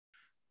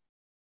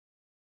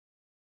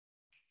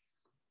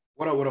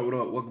What up, what up, what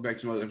up? Welcome back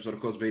to another episode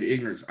of Cultivated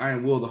Ignorance. I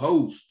am Will, the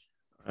host.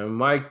 I'm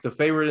Mike, the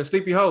favorite and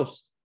sleepy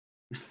host.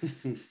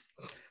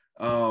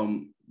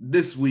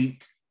 This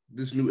week,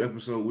 this new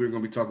episode, we're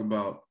going to be talking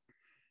about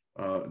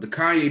the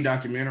Kanye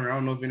documentary. I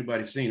don't know if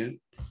anybody's seen it.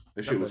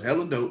 That shit was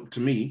hella dope to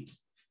me,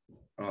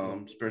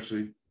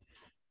 especially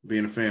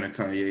being a fan of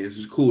Kanye. It's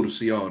just cool to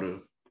see all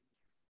the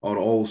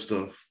old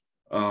stuff.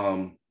 So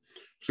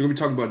we're going to be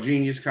talking about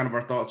Jeen-Yuhs, kind of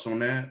our thoughts on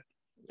that.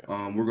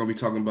 We're going to be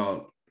talking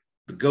about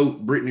the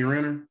GOAT, Brittany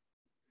Renner.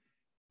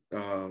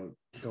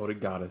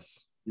 Goated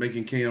goddess.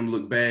 Making Cam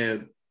look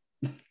bad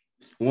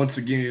once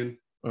again.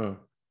 But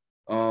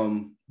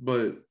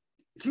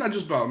it's not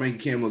just about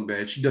making Cam look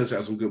bad. She does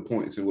have some good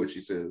points in what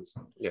she says.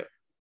 Yeah.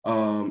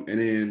 And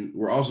then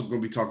we're also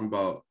going to be talking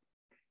about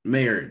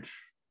marriage.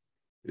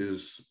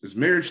 Is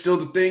marriage still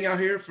the thing out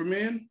here for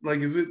men? Like,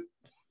 is it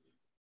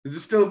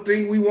still a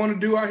thing we want to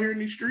do out here in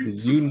these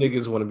streets? Do you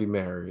niggas want to be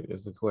married?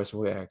 Is the question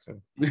we're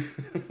asking.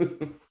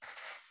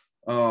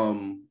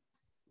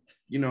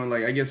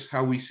 Like, I guess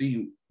how we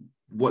see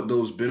what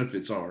those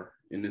benefits are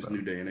in this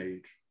new day and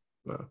age.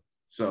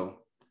 So,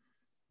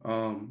 we're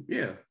going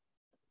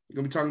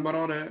to be talking about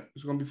all that.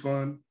 It's going to be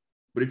fun.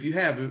 But if you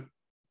haven't,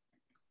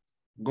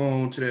 go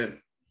on to that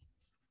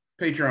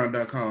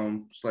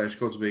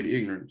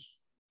patreon.com/cultivatedignorance.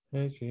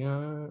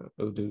 Patreon.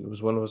 Oh, dude,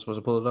 was one of us supposed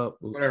to pull it up?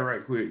 Go there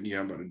right quick.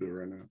 Yeah, I'm about to do it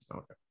right now.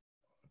 Okay.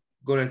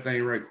 Go that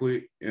thing right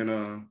quick and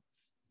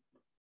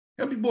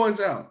help your boys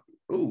out.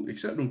 Oh,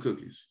 accept them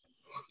cookies.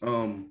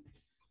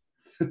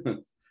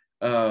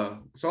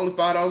 It's only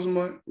 $5 a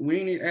month. We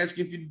ain't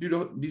asking if you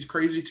do these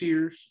crazy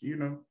tiers, We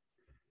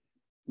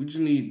just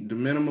need the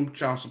minimum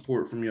child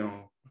support from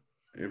y'all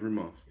every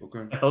month,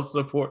 okay? Child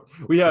support.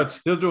 We have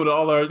children with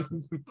all our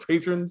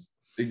patrons.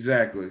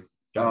 Exactly.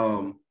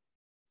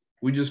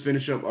 We just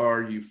finished up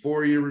our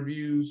Euphoria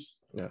reviews.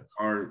 Yes.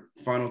 Our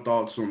final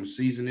thoughts on the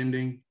season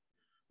ending.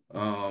 We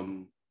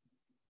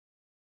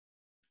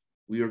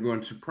are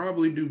going to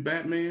probably do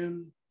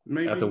Batman.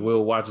 Maybe after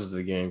Will watches it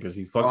again because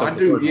he fucked up. I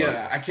do.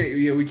 Yeah, I can't.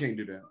 Yeah, we can't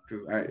do that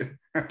because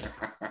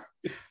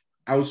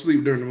I was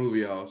asleep during the movie,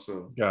 y'all.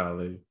 So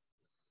golly,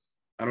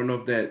 I don't know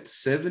if that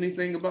says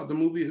anything about the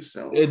movie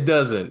itself. It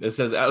doesn't. It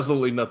says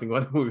absolutely nothing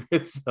about the movie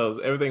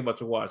itself. Everything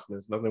about you watching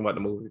this, nothing about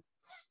the movie.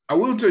 I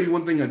will tell you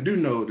one thing I do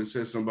know that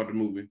says something about the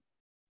movie.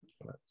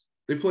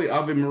 They play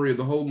Ave Maria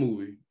the whole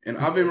movie, and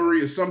Ave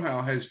Maria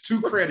somehow has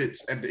 2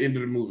 credits at the end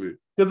of the movie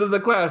because it's a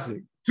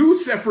classic. 2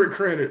 separate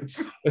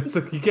credits.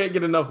 You can't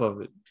get enough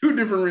of it. 2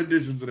 different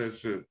renditions of that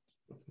shit.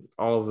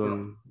 All of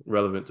them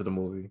relevant to the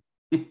movie.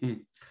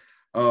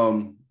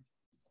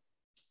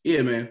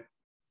 Yeah, man.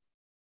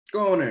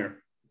 Go on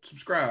there.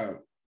 Subscribe.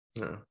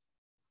 Yeah.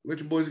 Let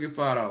your boys get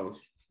 $5.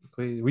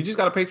 Please. We just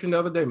got a patron the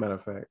other day, matter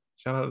of fact.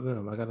 Shout out to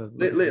them. I got a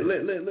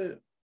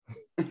lit.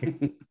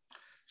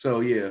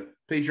 So yeah,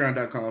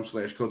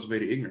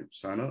 patreon.com/cultivatedignorance.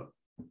 Sign up.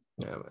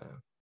 Yeah,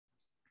 man.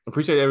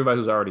 Appreciate everybody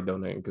who's already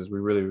donating because we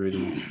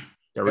really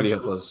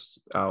helped us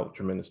out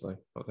tremendously.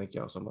 So thank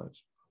y'all so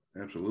much.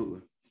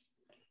 Absolutely.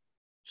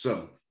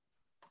 So,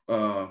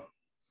 yeah,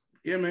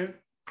 man.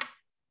 What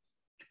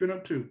you been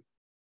up to?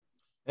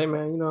 Hey,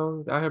 man,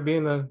 out here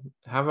being a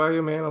high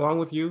value man along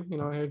with you,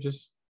 out here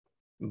just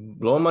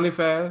blowing money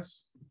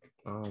fast.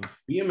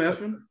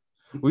 BMFing.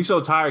 We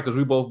so tired because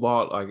we both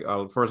bought like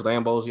our first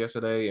Lambos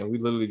yesterday and we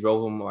literally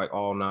drove them like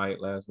all night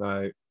last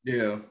night.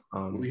 Yeah.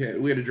 We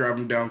had to drive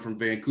them down from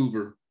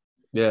Vancouver.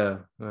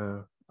 Yeah.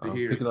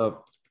 Picking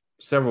up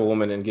several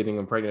women and getting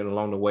them pregnant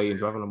along the way and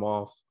dropping them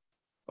off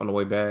on the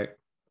way back.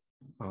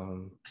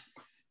 So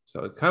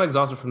kind of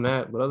exhausted from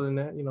that. But other than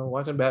that,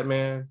 watching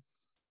Batman,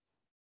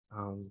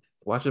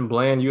 watching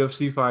bland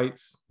UFC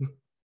fights,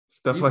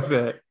 stuff like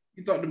that.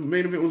 You thought the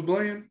main event was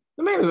bland?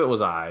 The main event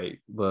was all right,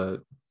 but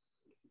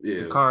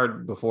the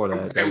card before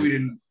that. We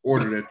didn't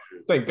order that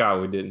shit. Thank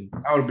God we didn't.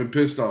 I would have been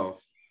pissed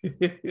off.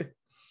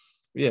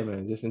 Yeah,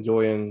 man. Just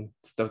enjoying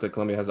stuff that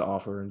Columbia has to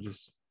offer and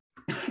just.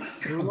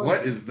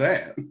 What is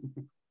that?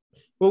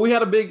 Well, we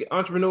had a big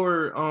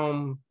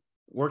entrepreneur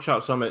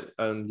workshop summit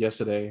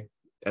yesterday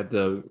at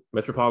the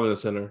Metropolitan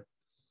Center.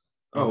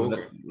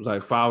 Okay. It was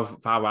like five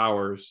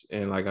hours,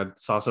 and like I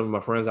saw some of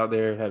my friends out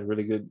there had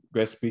really good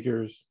guest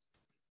speakers.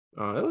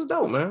 It was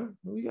dope, man.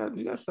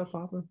 You got stuff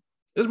popping.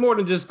 It's more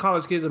than just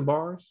college kids and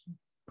bars,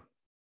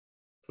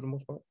 for the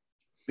most part.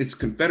 It's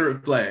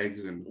Confederate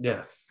flags and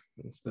yes,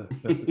 that's the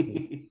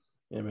thing.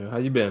 Yeah, man. How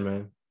you been,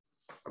 man?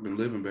 I've been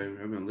living, baby.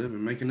 I've been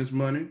living, making this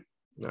money.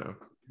 No.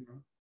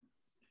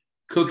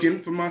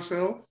 Cooking for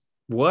myself.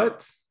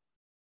 What?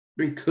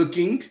 Been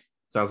cooking.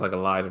 Sounds like a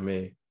lie to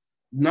me.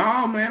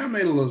 No, man, I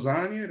made a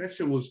lasagna. That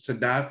shit was to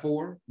die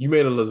for. You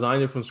made a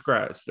lasagna from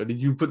scratch? Or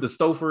did you put the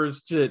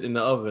Stouffer's shit in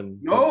the oven?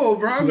 No,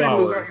 bro, I made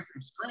lasagna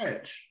from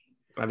scratch.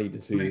 I need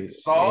to see it.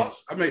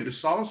 Sauce. I made the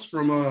sauce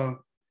from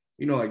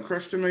like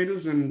crushed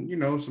tomatoes and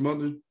some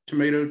other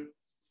tomato.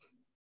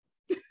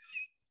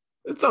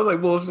 It sounds like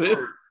bullshit.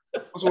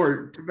 What's the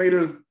word?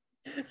 Tomato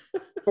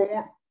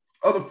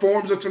other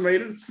forms of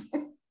tomatoes.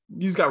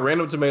 You just got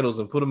random tomatoes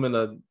and put them in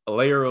a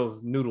layer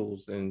of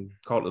noodles and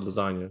called it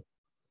lasagna.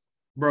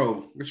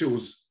 Bro, that shit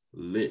was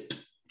lit.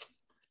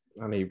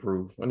 I need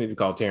proof. I need to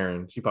call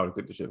Taryn. She probably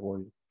cooked the shit for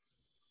you.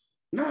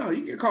 No,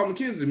 you can call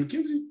Mackenzie.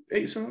 Mackenzie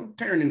ate some.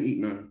 Taryn didn't eat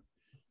none.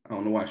 I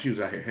don't know why she was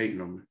out here hating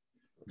on me.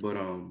 But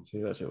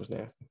see, that shit was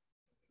nasty.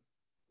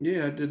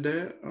 Yeah, I did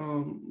that.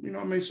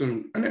 I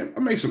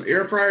made some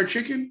air fryer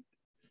chicken.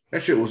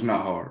 That shit was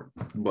not hard,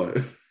 but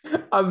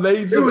I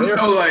made some.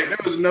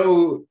 There's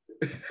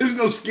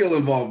no skill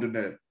involved in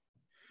that.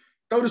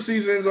 Throw the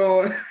seasonings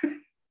on.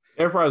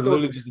 Air fryer is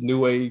literally just a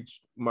new age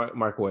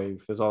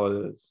microwave. That's all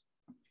it is.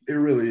 It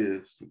really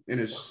is, and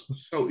it's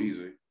so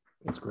easy.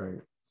 That's great.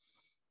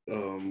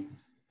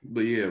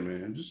 But yeah,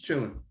 man, just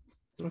chilling.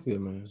 That's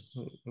good, man.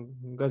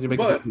 I'm glad you're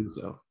making it for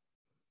yourself.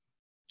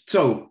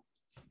 So,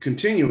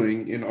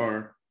 continuing in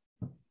our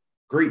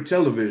great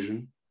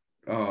television,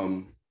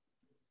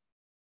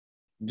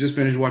 just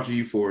finished watching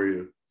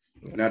Euphoria.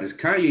 Yeah. Now this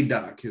Kanye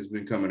doc has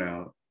been coming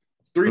out.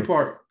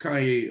 3-part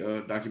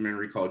Kanye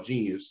documentary called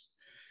Jeen-Yuhs.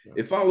 Yeah.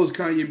 It follows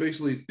Kanye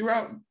basically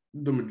throughout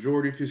the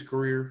majority of his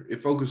career.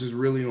 It focuses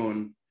really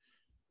on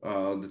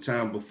the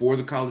time before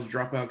the College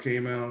Dropout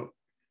came out,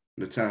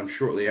 the time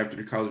shortly after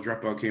the College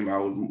Dropout came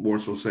out. I would more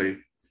so say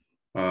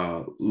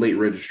late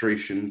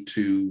registration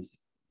to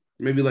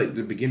maybe like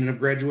the beginning of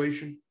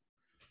graduation.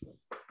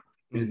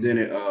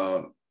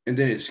 Mm-hmm. And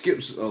then it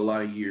skips a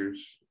lot of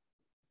years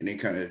and then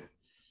kind of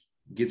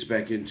gets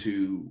back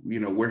into,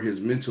 where his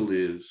mental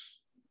is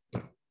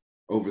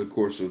over the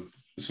course of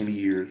some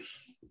years,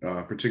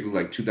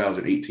 particularly like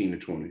 2018 to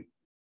 20.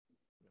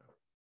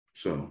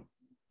 So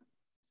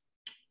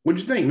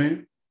what'd you think,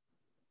 man?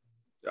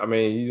 I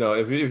mean,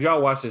 if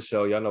y'all watch this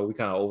show, y'all know we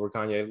kind of over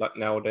Kanye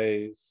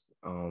nowadays.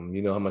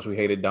 You know how much we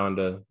hated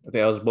Donda. I think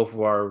that was both of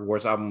our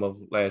worst album of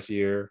last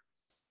year.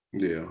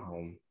 Yeah.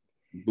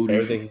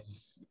 Everything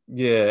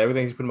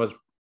he's pretty much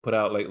put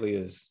out lately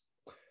is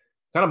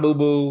kind of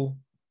boo-boo.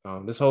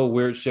 This whole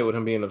weird shit with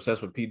him being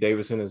obsessed with Pete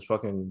Davidson is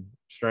fucking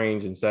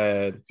strange and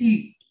sad.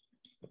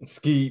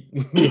 Skeet.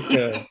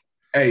 Yeah.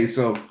 Hey,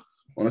 so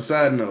on a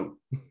side note,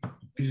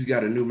 we just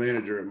got a new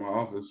manager at my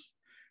office,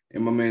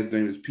 and my man's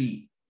name is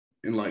Pete.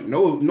 And like,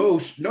 no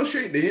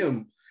shade to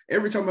him.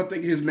 Every time I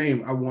think of his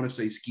name, I want to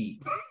say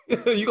Skeet.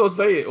 You gonna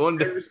say it one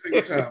day. Every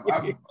single time.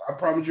 I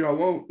promise you I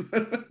won't.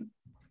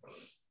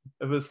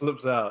 If it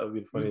slips out, it'd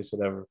be the funniest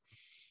shit ever.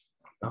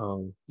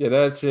 Yeah,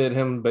 that shit,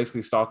 him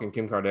basically stalking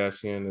Kim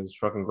Kardashian is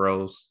fucking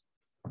gross.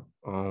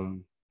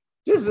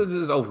 Just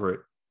over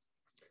it.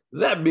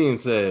 That being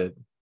said,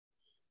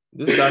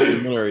 this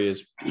documentary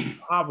is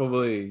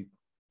probably,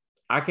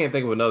 I can't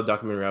think of another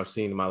documentary I've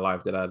seen in my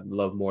life that I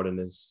love more than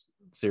this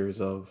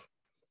series of.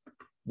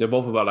 They're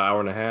both about an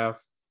hour and a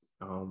half.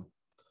 All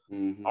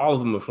of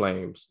them are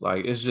flames.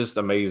 Like, it's just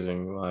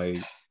amazing. Like,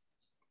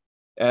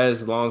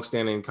 as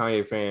longstanding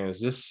Kanye fans,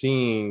 just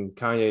seeing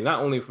Kanye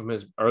not only from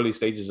his early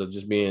stages of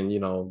just being,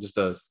 just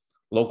a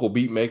local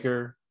beat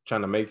maker,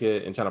 trying to make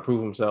it and trying to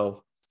prove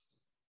himself,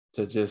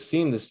 to just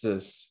seeing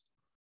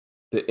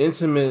the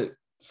intimate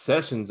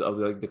sessions of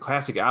the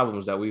classic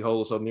albums that we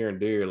hold so near and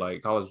dear,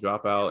 like College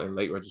Dropout and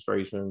Late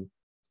Registration.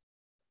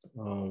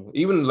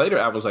 Even later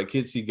albums like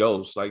Kids See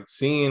Ghosts, like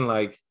seeing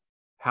like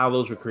how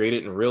those were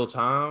created in real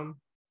time,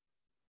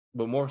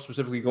 but more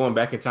specifically going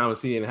back in time and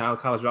seeing how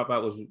College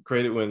Dropout was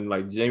created when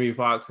like Jamie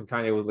Foxx and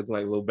Kanye was looking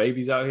like little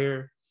babies out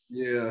here.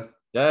 Yeah.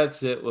 That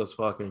shit was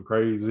fucking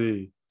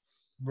crazy.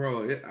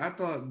 Bro, I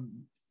thought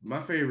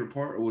my favorite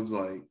part was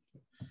like,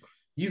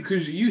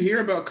 because you hear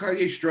about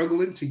Kanye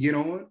struggling to get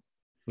on.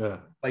 Yeah.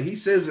 Like he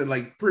says it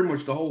like pretty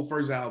much the whole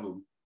first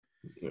album.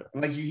 Yeah.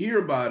 And like you hear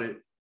about it,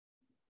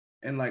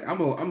 and like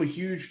I'm a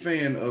huge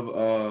fan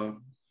of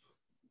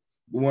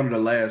one of the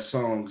last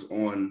songs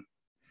on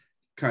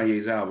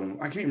Kanye's album.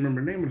 I can't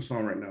remember the name of the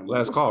song right now.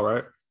 Last Call,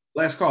 right?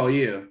 Last Call,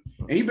 yeah.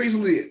 And he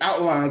basically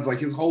outlines like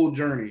his whole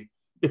journey.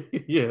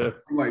 Yeah.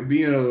 From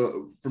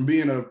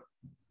being a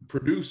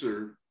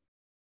producer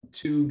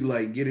to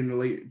like getting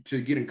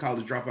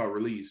College Dropout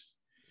released.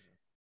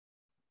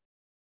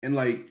 And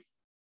like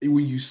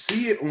when you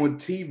see it on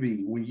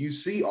TV, when you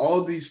see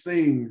all these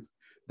things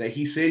that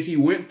he said he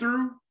went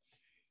through,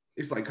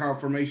 it's like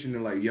confirmation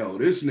that like, yo,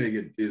 this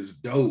nigga is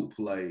dope.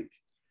 Like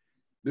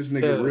this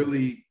nigga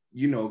really,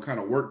 kind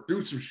of worked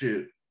through some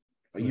shit.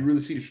 Like you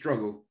really see the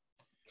struggle.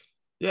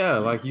 Yeah,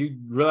 like you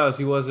realize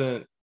he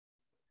wasn't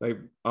like,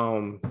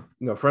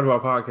 a friend of our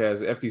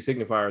podcast, FD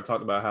Signifier,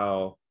 talked about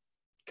how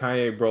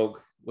Kanye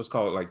broke what's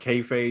called like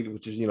kayfabe,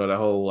 which is, that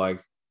whole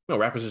like,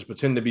 rappers just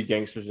pretend to be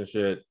gangsters and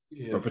shit,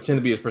 or pretend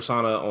to be his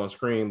persona on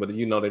screen, but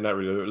they're not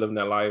really living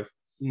that life.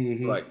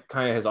 Mm-hmm. Like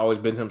Kanye has always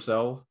been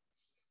himself.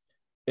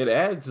 It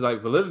adds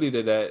like validity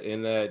to that,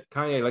 in that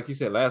Kanye, like you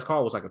said, Last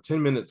Call was like a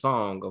 10-minute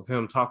song of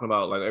him talking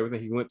about like everything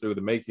he went through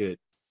to make it.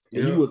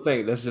 And you would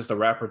think that's just a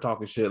rapper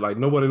talking shit, like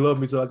nobody loved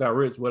me till I got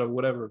rich,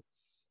 whatever.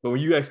 But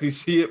when you actually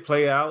see it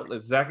play out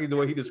exactly the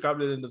way he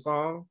described it in the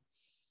song,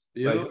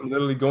 like him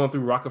literally going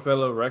through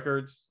Rockefeller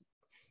Records,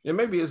 and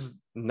maybe it's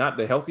not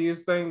the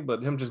healthiest thing,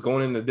 but him just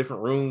going into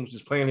different rooms,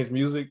 just playing his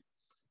music,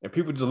 and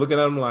people just looking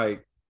at him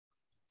like,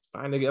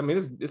 fine, nigga. I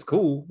mean, it's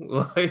cool.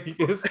 Like,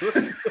 it's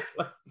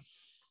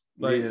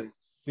like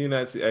seeing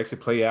that actually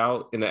play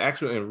out in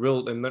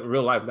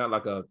real life, not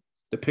like a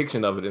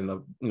depiction of it in a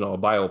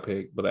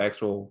biopic, but the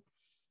actual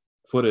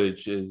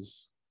footage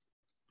is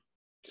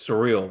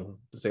surreal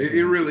to say.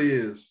 It really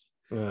is.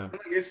 Yeah,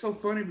 like, it's so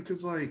funny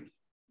because like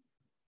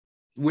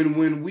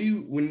when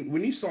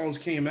these songs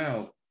came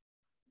out,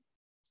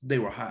 they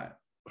were hot.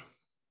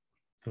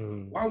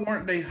 Why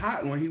weren't they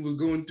hot when he was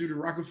going through the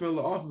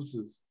Rockefeller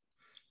offices?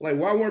 Like,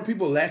 why weren't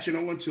people latching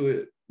on to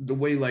it the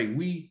way like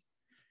we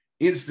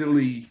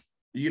instantly,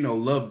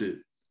 loved it?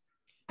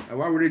 Like,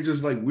 why were they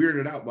just like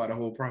weirded out by the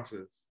whole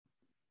process?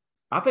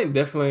 I think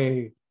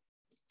definitely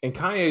in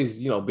Kanye's,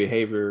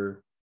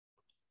 behavior,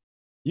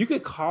 you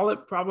could call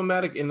it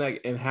problematic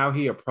in how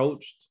he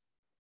approached,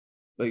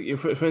 like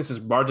if, for instance,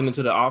 barging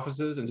into the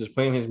offices and just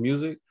playing his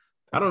music.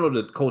 I don't know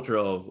the culture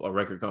of a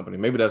record company.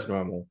 Maybe that's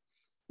normal,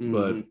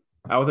 but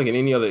I would think in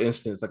any other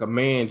instance, like a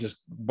man just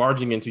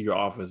barging into your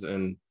office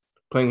and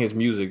playing his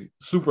music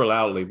super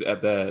loudly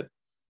at that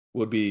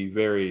would be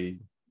very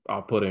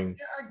off-putting.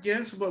 Yeah, I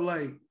guess, but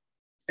like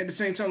at the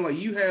same time, like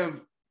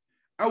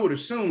I would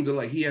assume that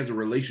like he has a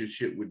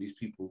relationship with these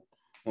people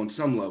on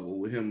some level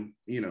with him,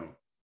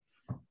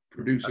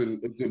 producing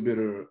a good bit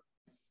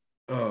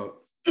of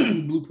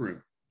blueprint.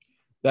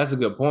 That's a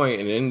good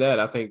point. And in that,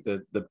 I think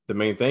that the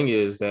main thing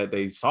is that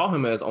they saw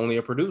him as only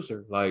a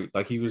producer. Like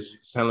he was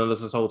telling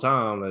us this whole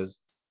time, as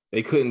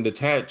they couldn't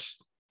extract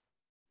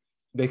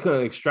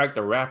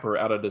a rapper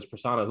out of this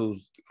persona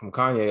who's from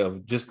Kanye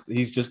of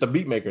he's just a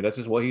beat maker. That's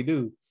just what he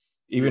do.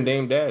 Even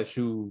Dame Dash,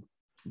 who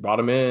brought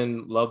him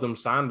in, loved him,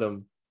 signed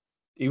him,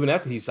 even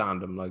after he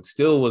signed him, like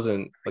still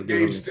wasn't like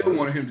Dame still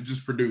wanted him to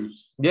just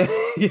produce. Yeah,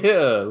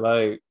 yeah.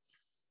 Like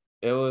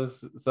it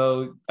was,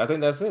 so I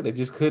think that's it. They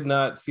just could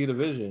not see the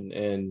vision.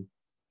 And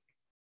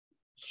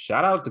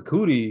shout out to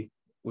Cootie,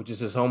 which is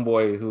his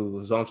homeboy,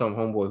 his long-term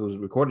homeboy who's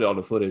recorded all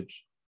the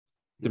footage,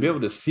 to be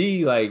able to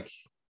see like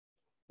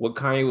what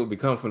Kanye would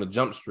become from the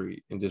Jump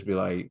Street and just be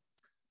like,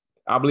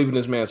 I believe in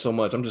this man so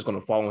much, I'm just going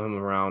to follow him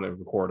around and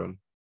record him.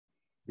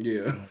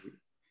 Yeah.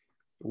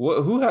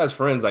 Who has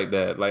friends like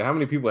that? Like, how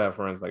many people have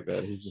friends like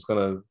that? Who's just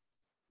I'm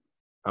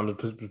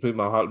just put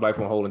my life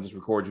on hold and just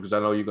record you because I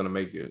know you're going to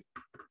make it.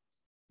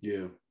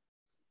 Yeah.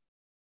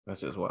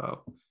 That's just wild.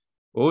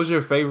 What was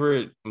your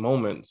favorite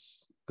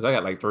moments? Because I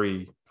got like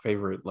 3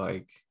 favorite,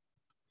 like.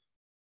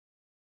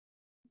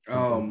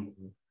 So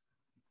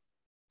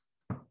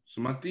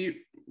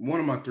one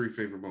of my 3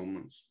 favorite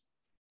moments,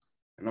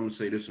 and I'm gonna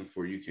say this one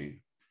for you,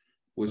 King,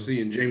 was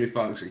seeing Jamie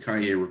Foxx and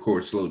Kanye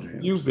record Slow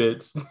Jams. You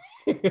bitch.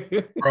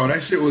 Bro,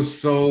 that shit was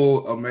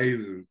so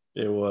amazing.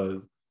 It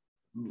was.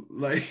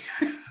 Like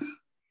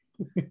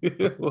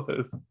it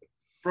was.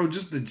 Bro,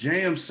 just the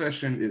jam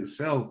session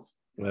itself.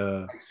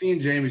 Yeah. Like seeing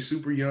Jamie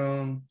super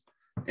young,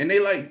 and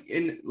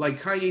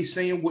Kanye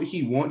saying what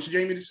he wants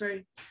Jamie to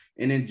say,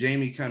 and then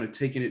Jamie kind of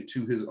taking it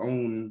to his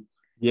own.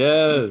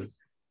 Yes.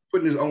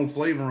 Putting his own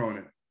flavor on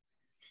it.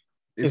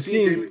 And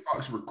seeing Jamie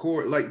Foxx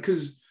record, like,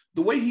 because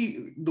the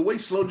way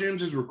Slow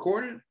Jams is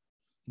recorded,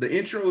 the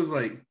intro is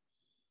like,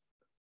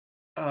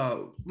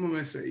 what am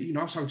I say?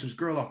 I was talking to this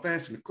girl off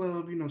fast in the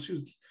club,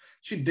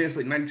 she danced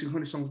like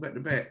 9,200 songs back to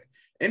back.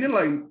 And then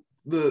like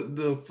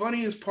the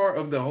funniest part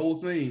of the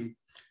whole thing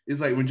is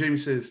like when Jamie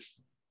says,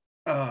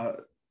 like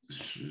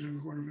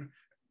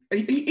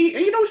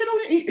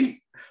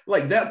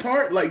that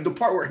part, like the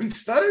part where he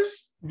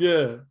stutters.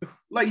 Yeah.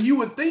 Like you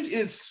would think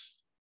it's,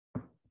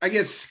 I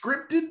guess,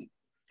 scripted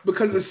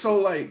because it's so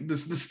like the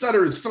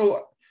stutter is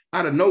so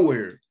out of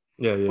nowhere.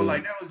 Yeah. But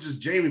like that was just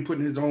Jamie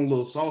putting his own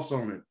little sauce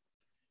on it.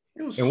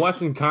 And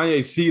watching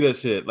Kanye see that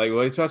shit, like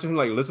when he's watching him,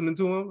 like listening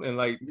to him and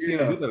like seeing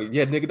him do that,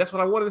 yeah, nigga, that's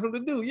what I wanted him to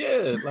do.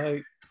 Yeah,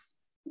 like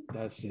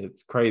that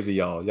shit's crazy,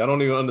 y'all. Y'all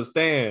don't even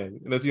understand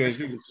unless you ain't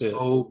seen this shit.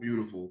 So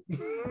beautiful.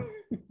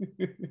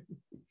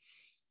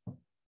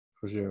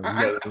 For sure.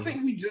 I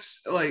think we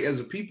just like as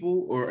a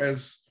people or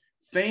as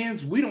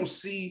fans, we don't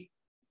see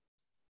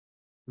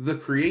the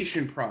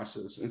creation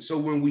process, and so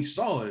when we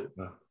saw it,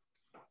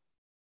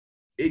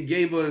 it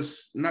gave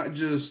us not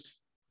just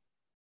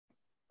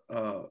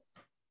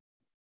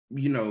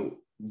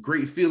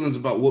great feelings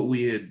about what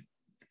we had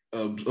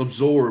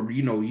absorbed,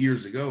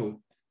 years ago,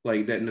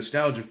 like that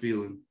nostalgia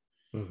feeling.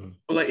 Mm-hmm.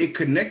 But like it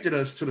connected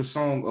us to the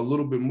song a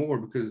little bit more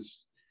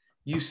because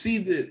you see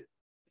that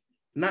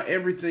not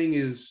everything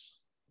is,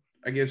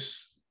 I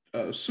guess,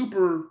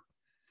 super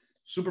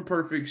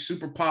perfect,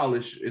 super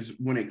polished is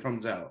when it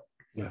comes out.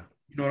 Yeah.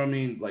 You know what I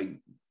mean? Like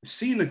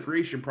seeing the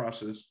creation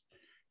process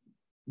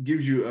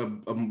gives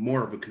you a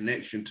more of a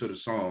connection to the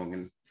song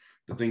and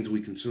the things we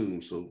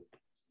consume. So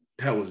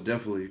that was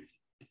definitely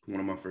one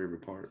of my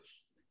favorite parts.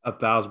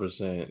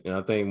 1,000%. And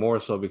I think more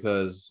so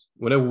because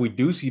whenever we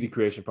do see the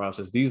creation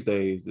process these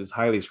days, it's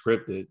highly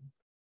scripted.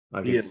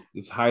 Like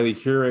it's highly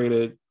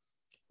curated.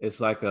 It's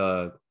like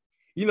how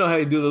you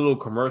do the little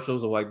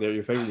commercials of like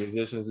your favorite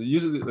musicians.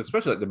 Usually,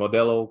 especially like the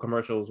Modelo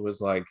commercials, was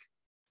like,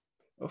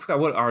 I forgot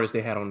what artist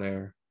they had on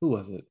there. Who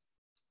was it?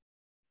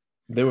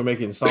 They were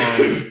making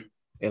songs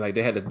and like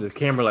they had the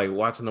camera like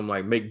watching them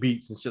like make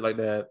beats and shit like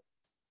that.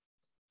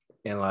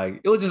 And like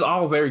it was just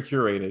all very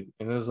curated.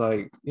 And it was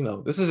like,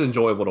 this is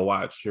enjoyable to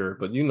watch, sure,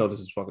 but this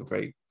is fucking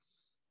fake.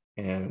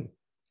 And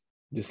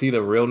to see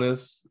the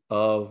realness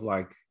of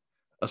like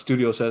a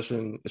studio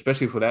session,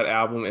 especially for that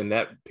album and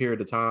that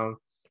period of time,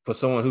 for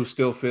someone who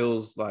still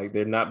feels like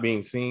they're not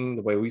being seen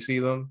the way we see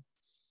them,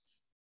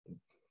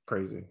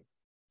 crazy.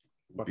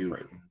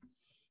 Beautiful.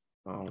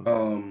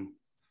 Crazy.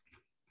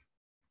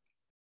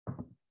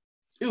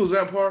 It was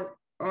that part.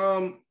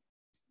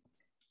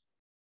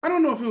 I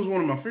don't know if it was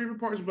one of my favorite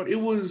parts, but it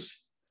was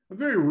a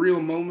very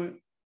real moment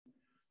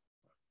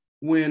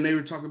when they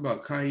were talking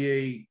about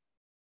Kanye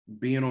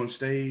being on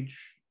stage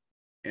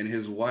and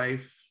his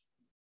wife,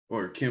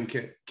 or Kim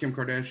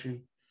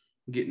Kardashian,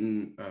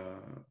 getting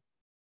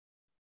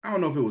I don't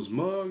know if it was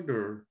mugged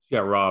or she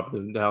got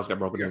robbed. The house got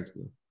broken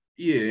into.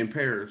 Yeah, in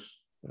Paris.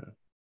 Yeah.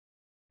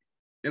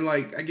 And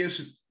like, I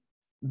guess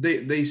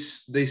they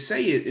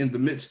say it in the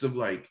midst of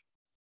like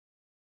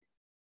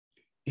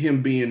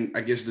him being,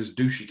 I guess, this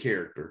douchey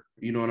character.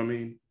 You know what I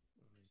mean?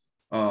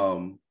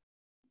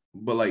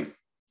 But like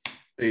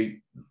the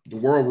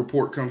World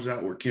Report comes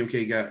out where Kim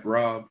K got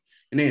robbed,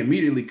 and they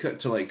immediately cut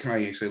to like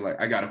Kanye say like,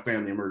 I got a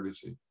family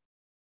emergency.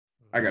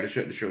 I got to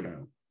shut the show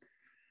down.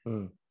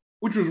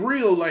 Which was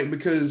real, like,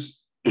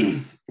 because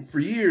for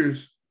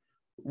years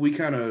we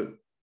kind of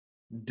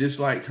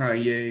disliked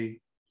Kanye.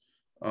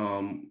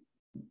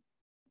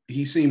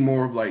 He seemed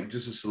more of like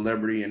just a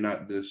celebrity and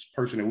not this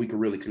person that we could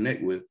really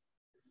connect with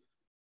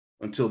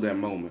until that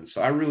moment.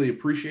 So I really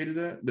appreciated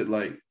that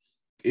like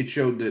it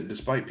showed that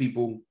despite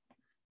people,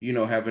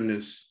 having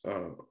this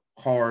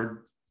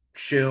hard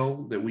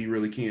shell that we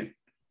really can't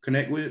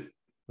connect with,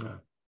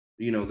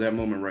 that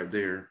moment right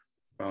there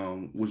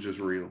was just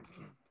real.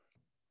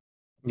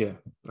 Yeah.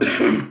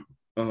 I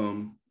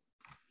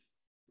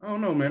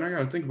don't know, man. I got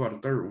to think about a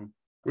third one.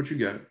 What you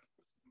got?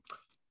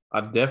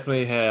 I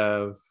definitely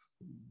have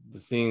the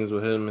scenes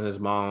with him and his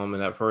mom in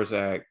that first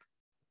act.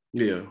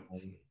 Yeah.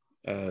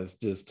 As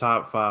just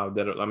top 5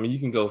 that I mean, you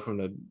can go from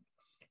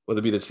whether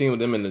it be the scene with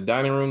them in the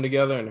dining room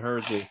together and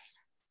her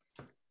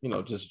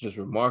just, just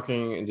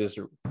remarking and just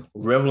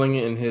reveling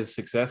in his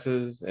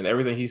successes and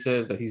everything he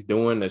says that he's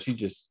doing, that she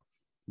just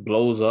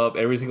blows up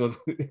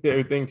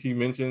everything she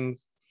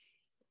mentions.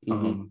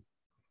 Mm-hmm.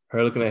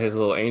 Her looking at his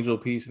little angel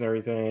piece and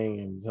everything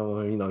and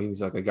telling him,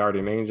 he's like a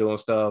guardian angel and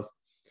stuff.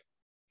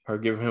 Her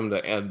giving him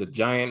the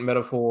giant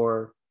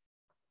metaphor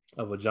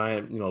of a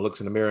giant,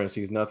 looks in the mirror and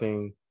sees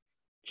nothing.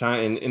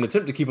 Trying in an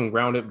attempt to keep him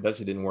grounded, but that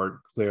shit didn't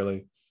work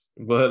clearly.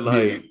 But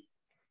like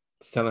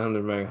telling him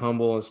to remain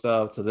humble and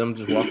stuff, to them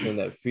just walking in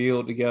that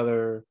field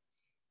together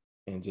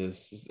and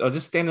just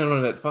standing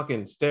on that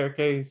fucking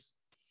staircase.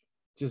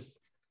 Just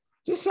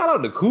shout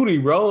out to Cootie,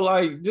 bro.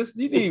 Like, just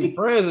you need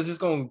friends that's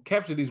just gonna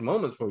capture these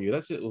moments for you.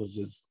 That shit was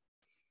just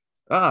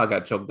I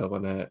got choked up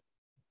on that.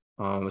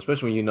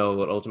 Especially when you know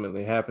what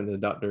ultimately happened to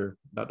Dr.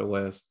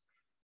 West.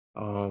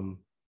 Of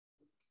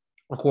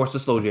course, the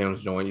slow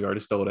jams joint. You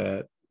already stole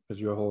that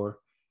because you're a whore.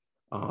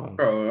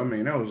 Bro, I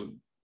mean, that was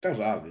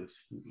obvious.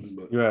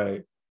 But.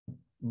 Right.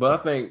 But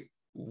I think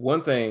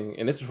one thing,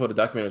 and this is for the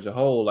documentary as a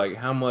whole, like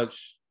how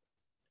much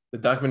the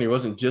documentary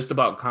wasn't just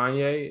about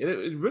Kanye.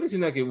 It really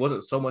seemed like it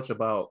wasn't so much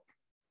about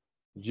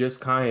just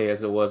Kanye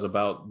as it was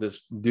about this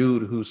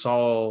dude who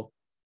saw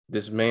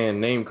this man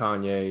named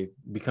Kanye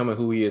becoming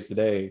who he is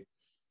today.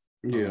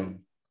 Yeah.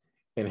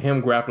 And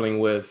him grappling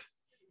with,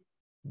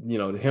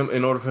 him,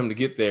 in order for him to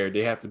get there,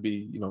 they have to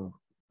be,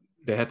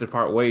 they have to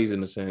part ways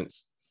in a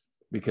sense,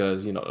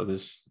 because,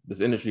 this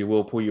industry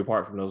will pull you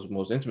apart from those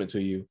most intimate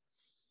to you.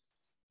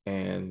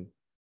 And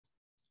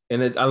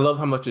I love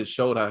how much it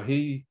showed how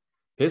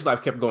his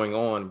life kept going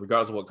on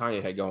regardless of what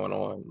Kanye had going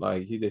on.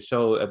 Like they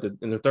showed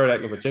in the third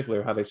act in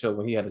particular, how they showed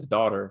when he had his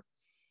daughter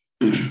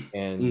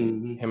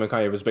and him and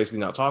Kanye was basically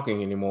not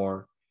talking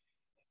anymore.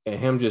 And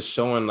him just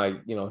showing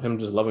like, him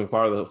just loving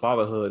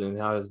fatherhood and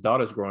how his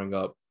daughter's growing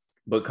up.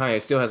 But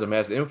Kanye still has a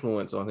massive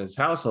influence on his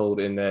household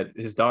in that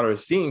his daughter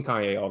is seeing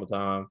Kanye all the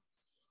time.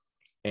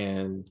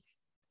 And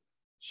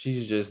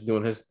she's just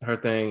doing her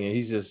thing. And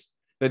he's just,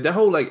 that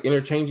whole like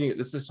interchanging,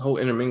 it's this whole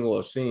intermingle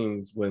of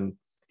scenes when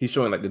he's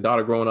showing like the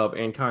daughter growing up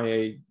and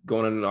Kanye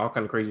going into all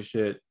kind of crazy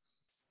shit,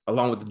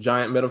 along with the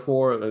giant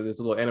metaphor, this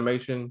little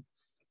animation,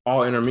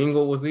 all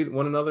intermingle with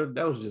one another.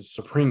 That was just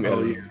supreme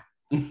editing.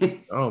 Yeah.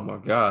 Oh my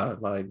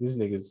God. Like these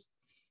niggas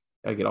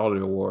gotta get all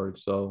the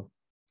awards. So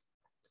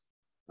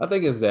I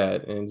think it's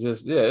that. And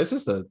just, yeah, it's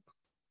just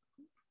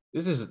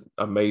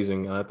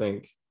amazing. And I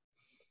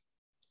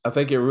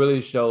think it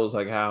really shows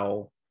like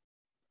how,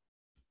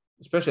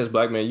 especially as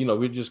Black men,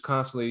 we're just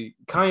constantly,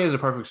 Kanye is a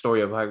perfect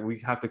story of like, we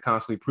have to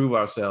constantly prove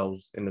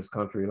ourselves in this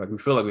country. Like we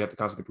feel like we have to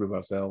constantly prove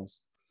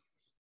ourselves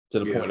to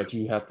the point that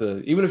you have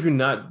to, even if you're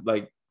not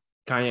like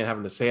Kanye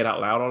having to say it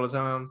out loud all the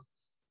time,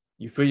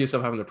 you feel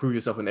yourself having to prove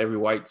yourself in every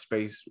white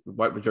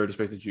majority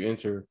space that you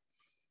enter.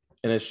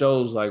 And it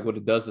shows like what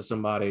it does to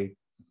somebody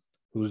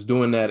who's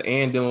doing that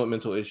and dealing with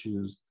mental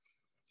issues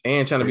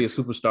and trying to be a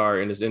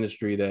superstar in this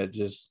industry that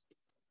just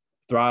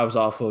thrives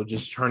off of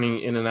just churning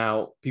in and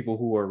out people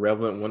who are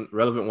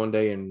relevant one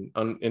day and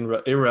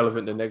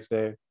irrelevant the next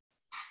day.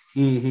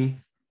 Mm-hmm.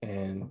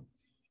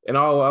 And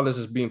all others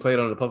is being played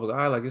on the public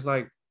eye. Like it's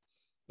like,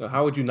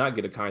 how would you not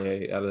get a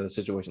Kanye out of a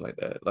situation like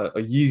that? Like a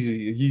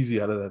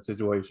Yeezy out of that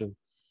situation.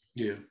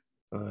 Yeah.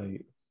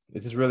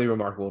 It's just really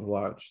remarkable to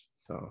watch.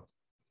 So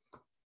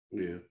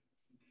yeah.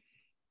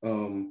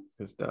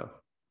 Good stuff.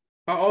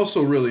 I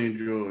also really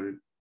enjoyed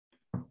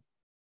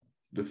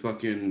the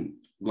fucking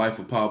Life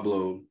of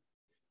Pablo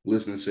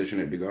listening session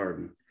at the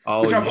Garden.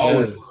 Oh, which I've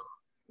always loved.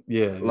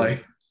 Yeah.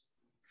 Like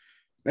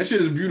that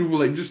shit is beautiful.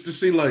 Like just to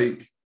see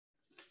like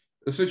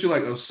essentially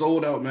like a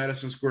sold out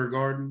Madison Square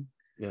Garden.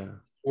 Yeah.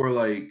 Or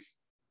like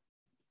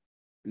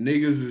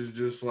niggas is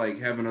just like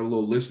having a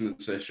little listening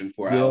session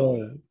for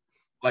hours.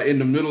 Like in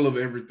the middle of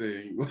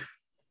everything.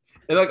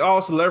 And like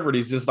all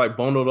celebrities just like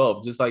bundled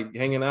up, just like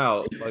hanging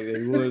out. Like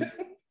they would.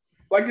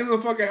 Like it's a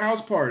fucking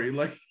house party.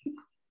 Like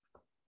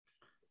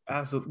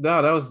absolutely.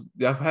 No,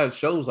 I've had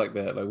shows like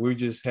that. Like we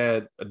just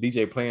had a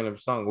DJ playing a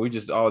song. We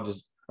just all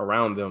just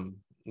around them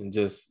and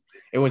just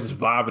everyone's just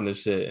vibing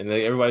this shit. And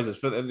everybody's just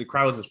feeling, the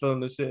crowd was just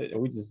feeling this shit.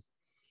 And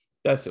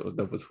that shit was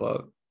dope as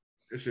fuck.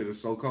 That shit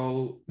is so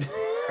cold.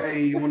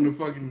 Hey, on the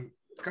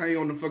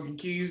fucking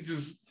keys,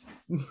 just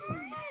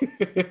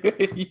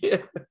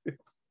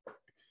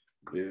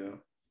yeah.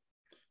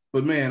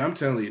 But man, I'm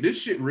telling you, this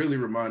shit really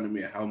reminded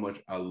me of how much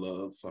I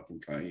love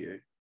fucking Kanye.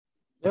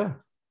 Yeah.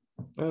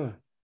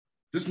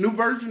 This new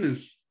version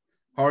is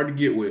hard to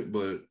get with,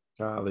 but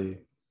golly,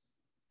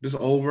 this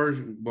old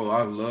version, bro,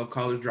 I love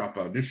College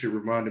Dropout. This shit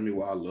reminded me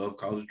why I love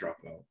College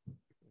Dropout.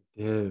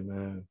 Yeah,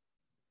 man.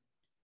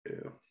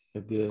 Yeah,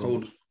 it did.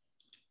 Cold.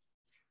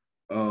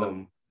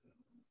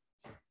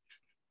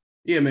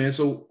 Yeah, man.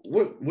 So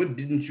what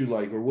didn't you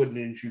like, or what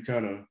didn't you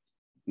kind of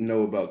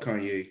know about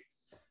Kanye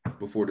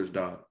before this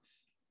doc?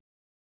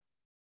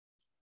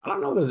 I don't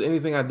know if there's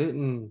anything I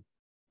didn't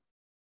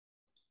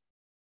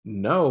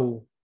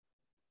know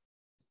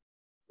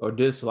or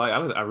dislike.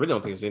 I really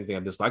don't think there's anything I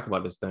dislike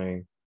about this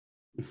thing.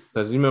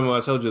 Because you remember I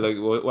told you, like,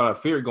 what I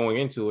feared going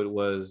into it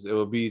was it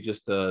would be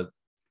just a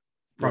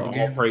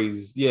all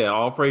praise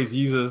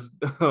Jeen-Yuhs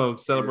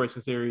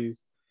celebration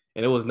series.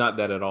 And it was not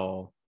that at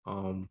all.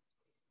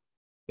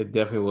 It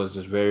definitely was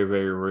just very,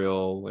 very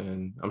real.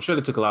 And I'm sure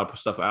they took a lot of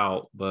stuff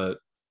out, but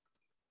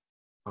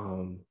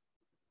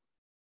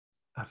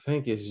I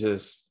think it's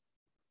just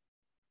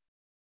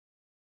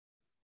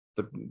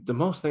the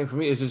most thing for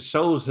me is just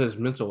shows his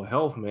mental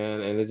health,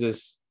 man. And it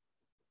just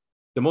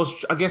the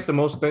most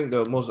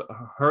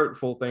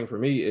hurtful thing for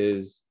me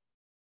is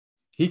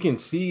he can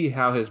see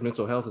how his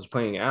mental health is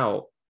playing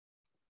out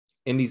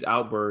in these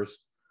outbursts.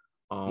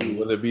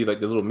 Whether it be like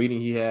the little meeting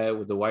he had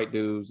with the white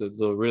dudes, the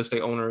little real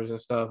estate owners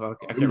and stuff. I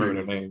can't remember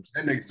their names.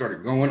 That nigga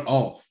started going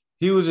off.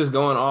 He was just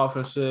going off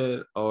and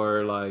shit,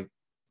 or like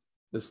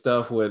the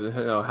stuff with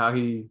how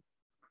he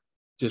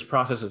just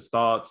processed his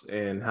thoughts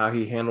and how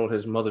he handled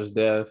his mother's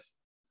death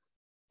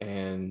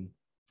and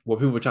what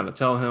people were trying to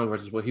tell him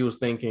versus what he was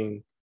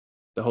thinking.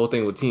 The whole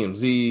thing with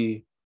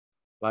TMZ.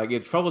 Like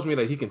it troubles me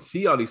that he can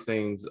see all these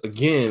things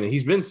again.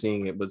 He's been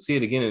seeing it, but see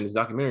it again in his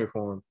documentary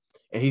form,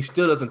 and he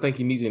still doesn't think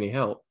he needs any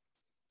help.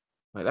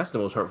 Like that's the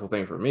most hurtful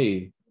thing for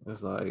me.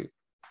 It's like,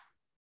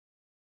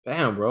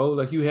 damn, bro.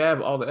 Like you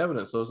have all the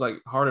evidence, so it's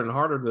like harder and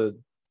harder to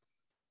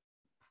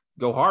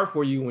go hard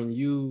for you when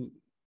you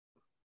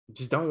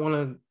just don't want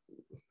to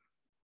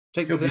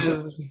take this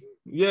as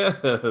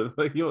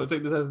like you want to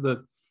take this as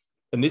the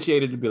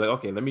initiated to be like,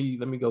 okay, let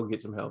me go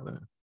get some help,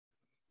 man.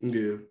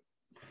 Yeah,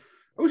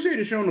 I wish they'd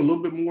have shown a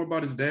little bit more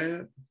about his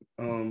dad,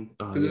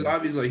 because it's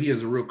obvious like he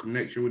has a real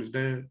connection with his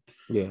dad.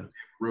 Yeah,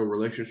 real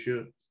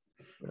relationship.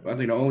 I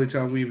think the only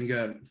time we even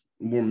got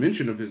more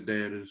mention of his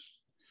dad is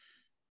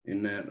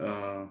in that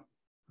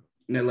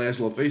last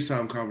little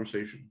FaceTime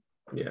conversation.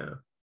 Yeah.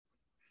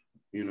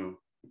 And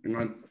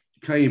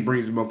Kanye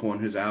brings him up on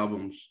his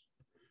albums,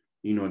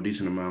 a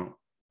decent amount.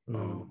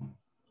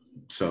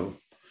 So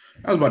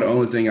that was about the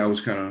only thing I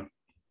was kind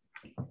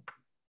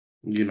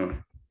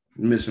of,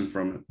 missing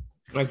from it.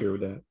 I agree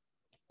with that.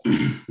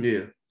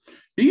 Yeah.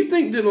 Do you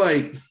think that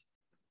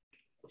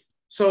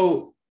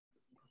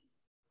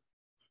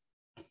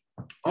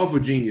off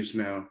of Jeen-Yuhs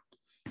now,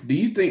 do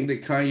you think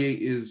that Kanye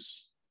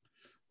is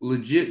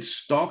legit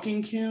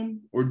stalking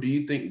Kim, or do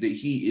you think that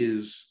he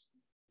is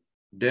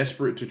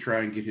desperate to try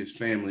and get his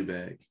family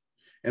back?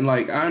 And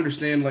I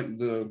understand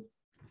the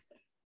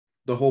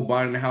whole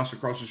buying the house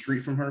across the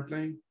street from her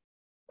thing.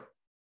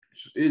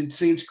 It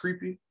seems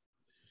creepy,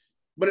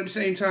 but at the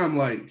same time,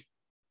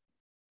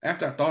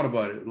 after I thought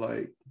about it,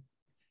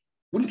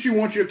 wouldn't you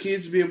want your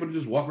kids to be able to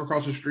just walk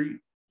across the street?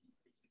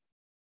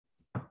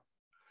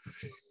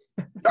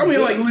 I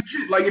mean,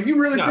 legit. If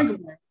you really think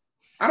about it,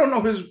 I don't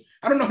know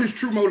his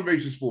true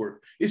motivations for it.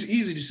 It's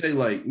easy to say,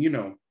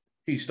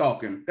 he's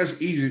stalking. That's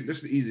easy.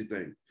 That's the easy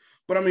thing.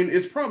 But I mean,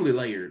 it's probably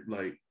layered.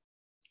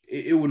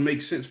 It would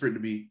make sense for it to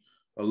be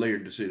a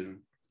layered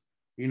decision.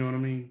 You know what I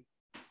mean?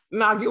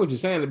 No, I get what you're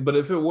saying, but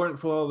if it weren't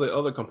for all the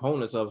other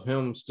components of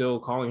him still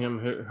calling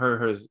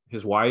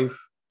his wife,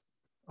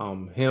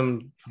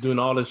 him doing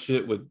all this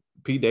shit with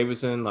Pete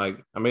Davidson, I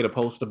made a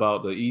post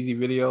about the Easy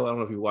video. I don't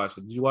know if you watched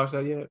it. Did you watch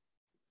that yet?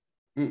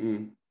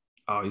 Mm-mm.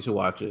 Oh, you should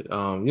watch it.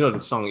 You know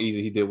the song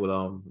 "Easy" he did with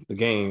the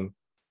game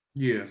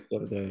Yeah. the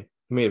other day.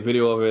 He made a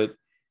video of it,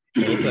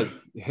 and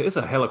it's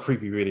a hella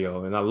creepy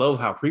video, and I love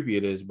how creepy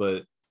it is.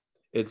 But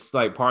it's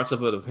like parts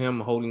of it of him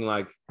holding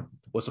like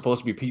what's supposed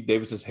to be Pete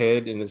Davidson's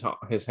head in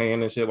his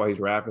hand and shit while he's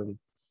rapping.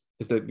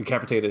 It's the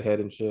decapitated head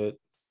and shit.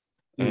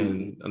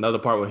 And another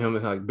part with him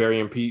is like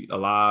burying Pete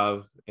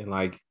alive and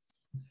like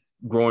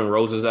growing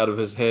roses out of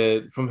his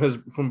head from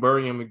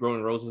burying him and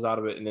growing roses out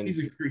of it. And then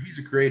he's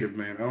a creative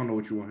man. I don't know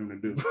what you want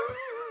him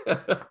to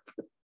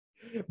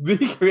do. Be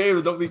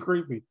creative, don't be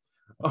creepy.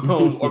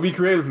 Or be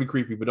creatively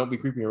creepy, but don't be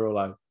creepy in real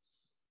life.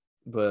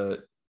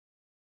 But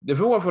if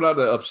it weren't for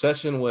the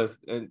obsession with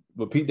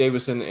Pete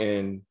Davidson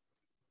and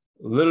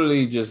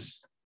literally just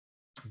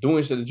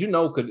doing shit that you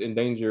know could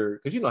endanger,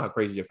 because you know how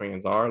crazy your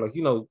fans are. Like,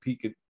 you know,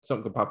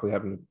 something could probably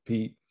happen to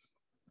Pete.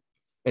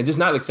 And just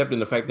not accepting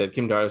the fact that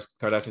Kim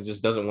Kardashian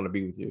just doesn't want to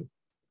be with you.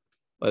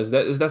 That's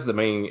the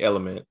main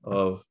element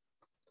of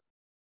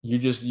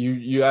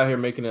you out here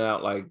making it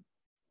out like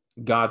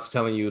God's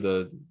telling you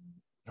to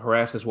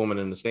harass this woman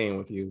into staying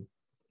with you,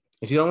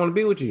 and she don't want to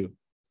be with you.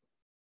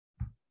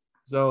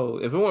 So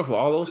if it weren't for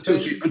all those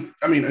things,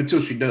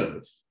 until she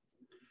does,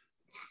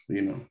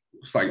 you know,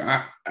 it's like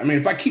I mean,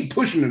 if I keep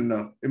pushing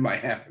enough, it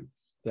might happen.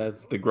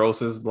 That's the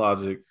grossest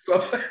logic.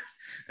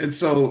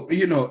 So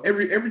you know,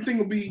 everything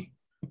will be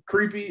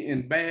creepy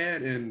and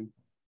bad and,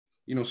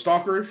 you know,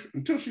 stalkerish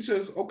until she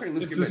says, "Okay,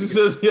 let's get back." She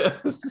says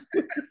yes.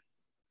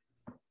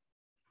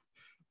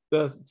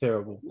 That's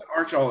terrible.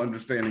 Aren't y'all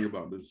understanding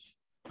about this?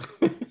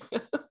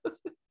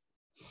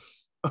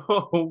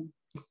 Oh,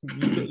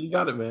 you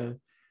got it, man.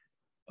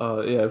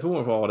 Yeah, if it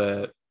weren't for all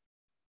that,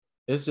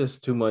 it's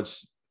just too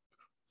much.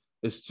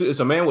 It's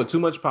a man with too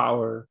much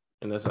power,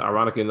 and that's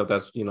ironic enough.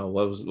 That's, you know,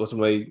 what's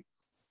made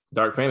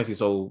Dark Fantasy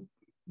so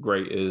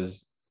great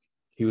is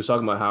he was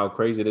talking about how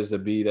crazy it is to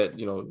be that,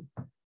 you know,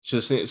 so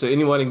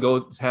anyone can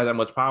go have that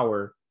much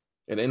power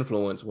and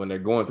influence when they're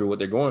going through what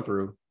they're going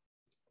through.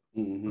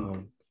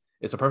 Mm-hmm.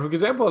 It's a perfect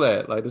example of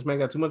that. Like, this man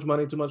got too much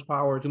money, too much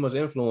power, too much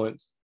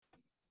influence,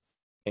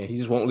 and he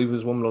just won't leave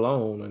his woman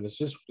alone. And this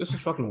is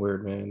fucking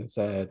weird, man. It's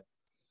sad.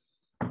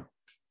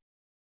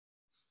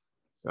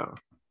 So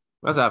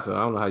that's how I feel.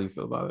 I don't know how you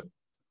feel about it.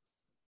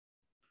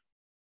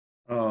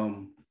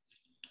 I'm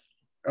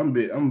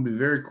gonna be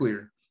very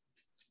clear.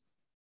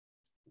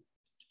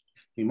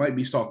 He might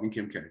be stalking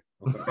Kim K.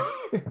 Okay.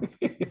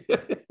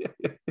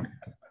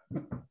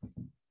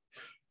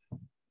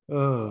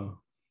 Oh.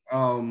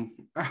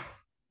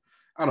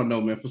 I don't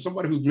know, man. For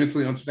somebody who's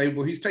mentally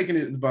unstable, he's taking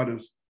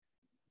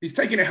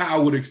it how I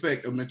would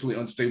expect a mentally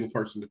unstable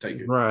person to take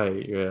it.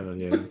 Right.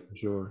 Yeah, for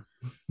sure.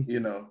 You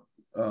know,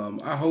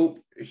 I hope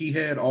he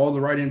had all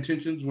the right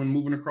intentions when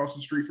moving across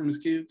the street from his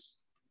kids.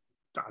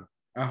 God.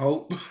 I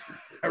hope.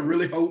 I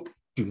really hope.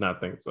 Do not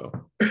think so.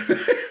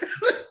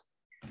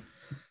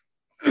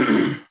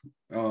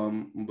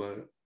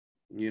 But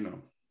you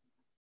know,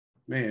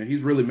 man,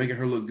 he's really making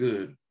her look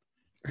good.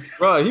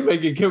 Bro, he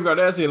making Kim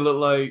Kardashian look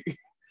like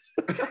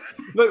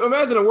like,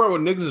 imagine a world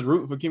where niggas is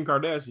rooting for Kim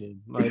Kardashian.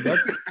 Like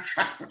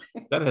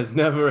that has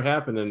never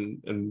happened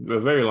in a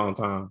very long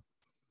time.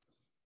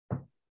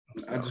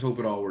 So. I just hope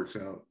it all works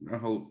out. I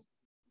hope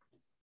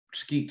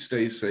Skeet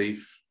stays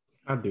safe.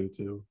 I do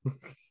too.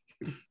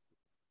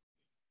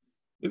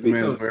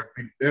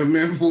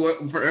 Man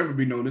will forever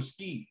be known as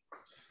Skeet.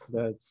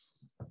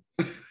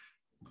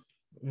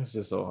 It's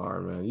just so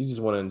hard, man. You just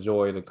want to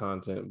enjoy the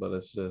content, but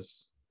it's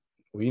just,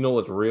 well, you know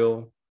what's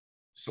real?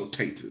 So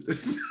tainted.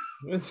 It's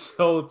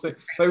so like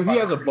he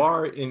has a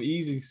bar and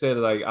Easy said,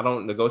 like, I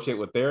don't negotiate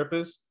with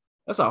therapists.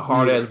 That's a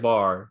hard ass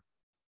bar.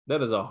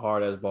 That is a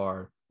hard ass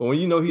bar. But when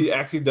you know he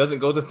actually doesn't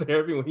go to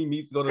therapy, when he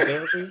needs to go to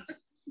therapy,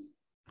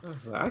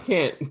 I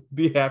can't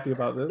be happy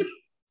about this.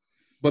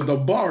 But the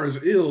bar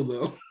is ill,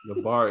 though.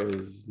 The bar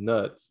is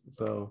nuts.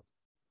 So,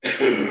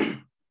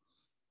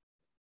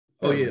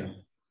 oh yeah,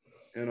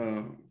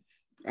 and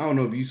I don't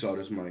know if you saw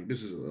this, Mike.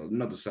 This is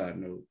another side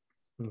note.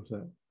 What's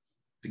that?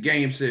 The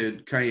Game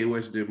said Kanye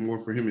West did more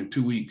for him in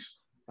 2 weeks.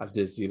 I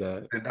did see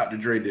that. And Dr.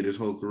 Dre did his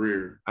whole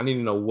career. I need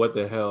to know what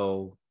the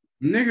hell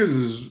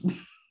niggas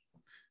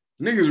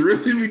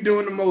really be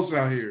doing the most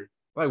out here.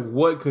 Like,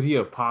 what could he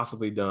have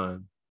possibly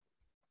done?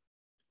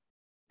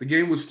 The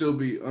Game would still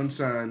be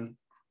unsigned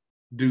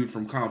dude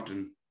from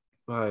Compton,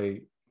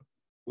 like,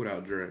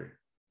 without Dre.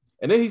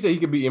 And then he said he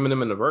could be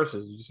Eminem in the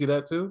verses. Did you see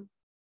that too?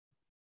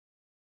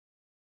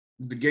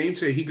 The Game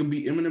said he can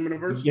be Eminem in the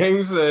verses. The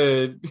Game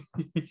said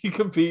he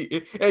could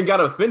be, and got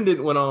offended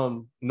when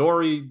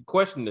Nori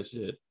questioned the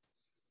shit.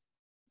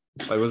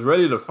 Like, was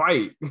ready to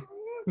fight.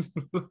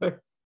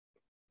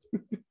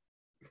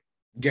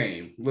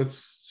 Game,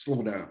 let's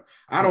slow down.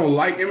 I don't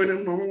like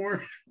Eminem no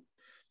more,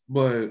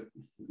 but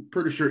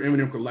pretty sure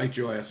Eminem could light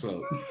your ass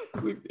up.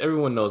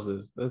 Everyone knows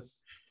this. That's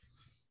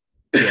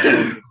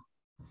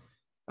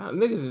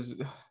niggas is.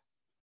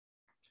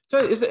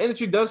 It's the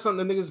industry does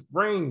something to niggas'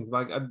 brains,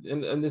 like,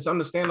 and it's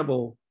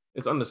understandable.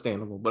 It's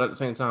understandable, but at the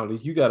same time,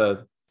 you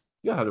gotta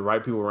have the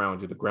right people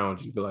around you to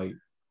ground you. Be like,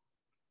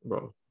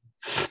 bro,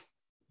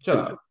 shut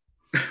up.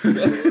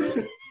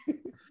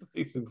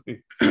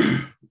 Basically.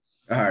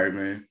 All right,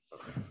 man.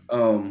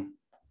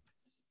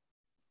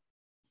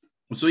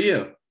 So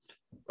yeah,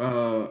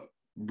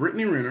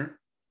 Brittany Renner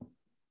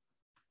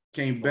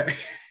came back.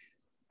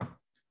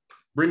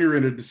 Brittany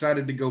Renner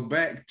decided to go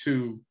back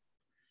to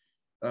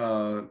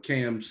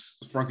Cam's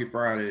Funky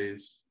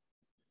Fridays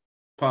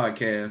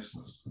podcast,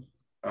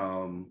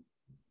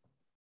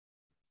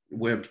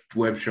 web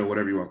show,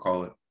 whatever you want to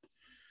call it,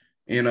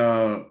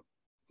 and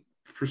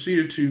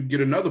proceeded to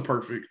get another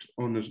perfect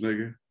on this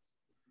nigga.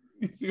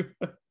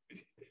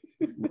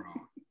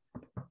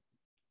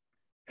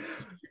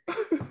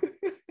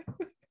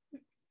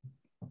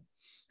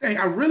 Hey,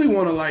 I really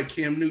want to like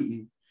Cam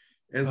Newton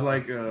as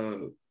like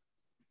a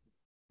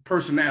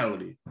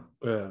personality.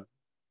 Yeah.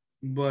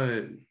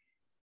 But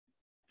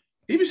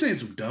he be saying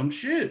some dumb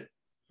shit.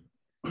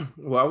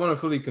 Well, I want to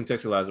fully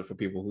contextualize it for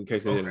people in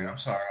case they didn't. I'm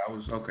sorry. I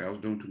was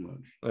doing too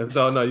much.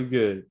 No, you're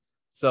good.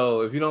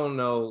 So if you don't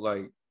know,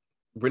 like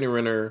Brittany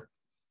Renner,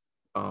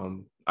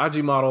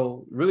 IG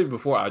model, really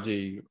before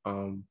IG,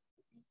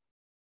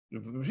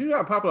 she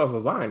got popular off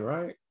of Vine,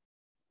 right?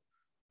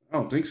 I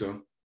don't think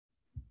so.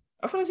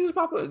 I feel like she was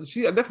popular. I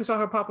definitely saw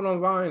her popping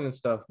on Vine and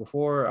stuff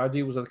before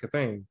IG was like a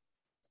thing.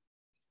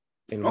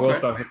 And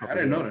okay, I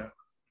didn't know that.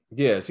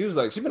 Yeah, she's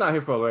been out here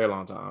for a very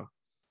long time.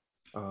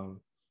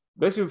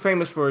 Basically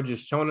famous for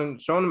just showing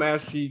them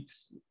ass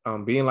cheeks,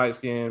 being light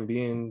skinned,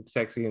 being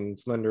sexy and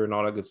slender and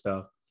all that good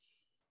stuff.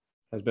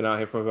 Has been out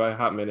here for a very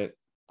hot minute.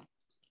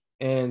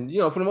 And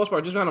for the most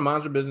part, just kind of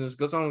minds her business,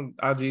 goes on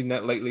IG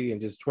net lately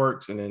and just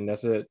twerks, and then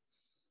that's it.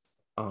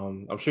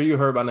 I'm sure you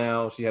heard by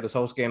now, she had this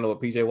whole scandal with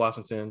PJ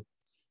Washington,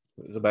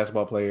 who's a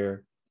basketball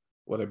player,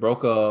 where they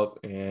broke up,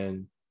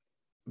 and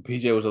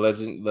PJ was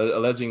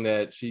alleging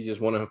that she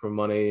just wanted him for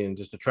money and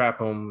just to trap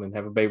him and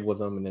have a baby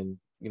with him, and then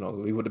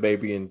leave with the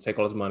baby and take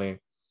all his money.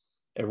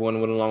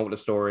 Everyone went along with the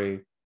story,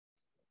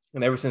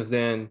 and ever since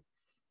then,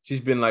 she's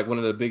been like one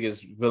of the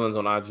biggest villains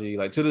on IG.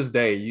 Like to this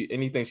day,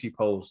 anything she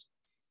posts,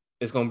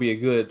 it's gonna be a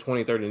good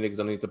 20, 30 niggas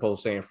underneath the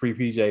post saying "Free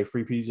PJ,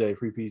 free PJ,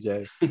 free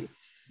PJ,"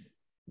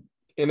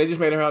 and they just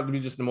made her out to be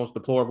just the most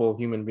deplorable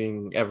human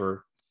being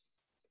ever.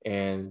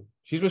 And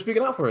she's been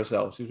speaking out for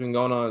herself. She's been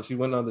going on. She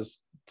went on this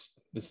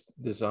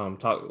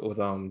talk with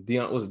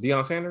Deion. Was it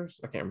Deion Sanders?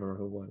 I can't remember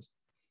who it was.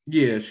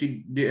 Yeah,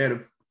 she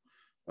did.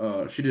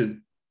 She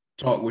did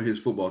talk with his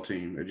football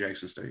team at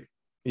Jackson State.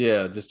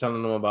 Yeah, just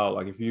telling them about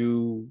like if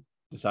you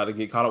decide to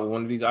get caught up with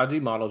one of these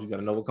IG models, you got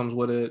to know what comes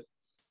with it.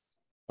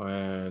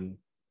 And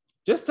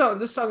just talking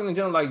in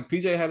general, like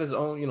PJ had his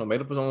own,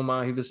 made up his own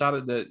mind. He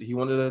decided that he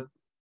wanted to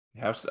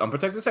have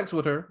unprotected sex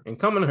with her and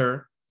come in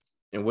her,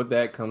 and with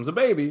that comes a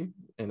baby,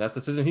 and that's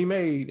the decision he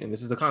made, and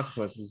this is the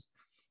consequences,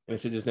 and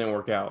it just didn't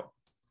work out.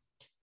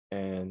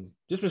 And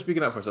just been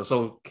speaking up for herself.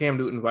 So Cam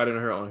Newton invited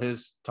her on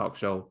his talk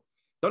show.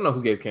 Don't know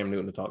who gave Cam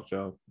Newton the talk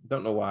show.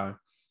 Don't know why,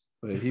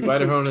 but he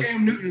invited her on his.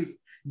 Cam Newton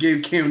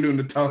gave Cam Newton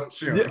the talk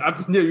show. Yeah,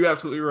 you're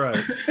absolutely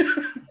right.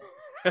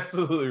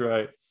 Absolutely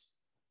right.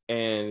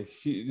 And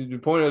the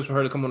point is for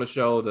her to come on the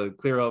show to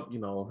clear up,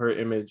 her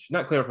image,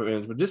 not clear up her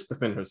image, but just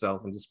defend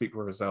herself and just speak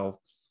for herself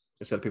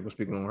instead of people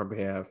speaking on her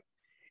behalf.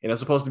 And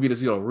it's supposed to be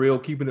this, real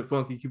keeping it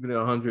funky, keeping it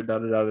 100, da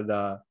da da da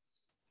da.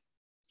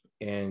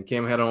 And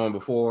Cam had her on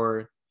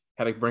before,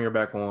 had to bring her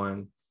back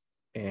on,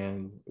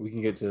 and we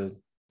can get to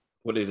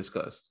what they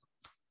discussed.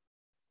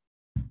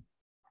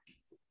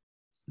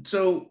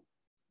 So,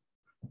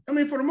 I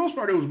mean, for the most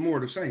part, it was more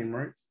the same,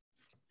 right?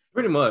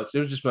 Pretty much. It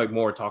was just like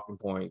more talking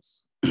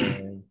points.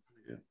 And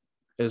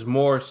it's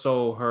more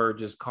so her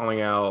just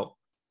calling out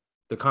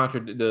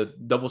the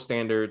double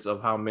standards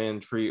of how men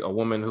treat a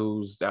woman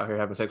who's out here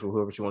having sex with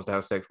whoever she wants to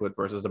have sex with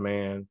versus a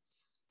man.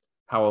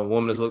 How a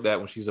woman is looked at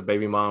when she's a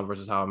baby mom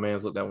versus how a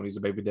man's looked at when he's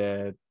a baby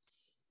dad.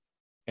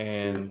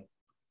 And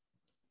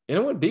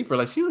it went deeper.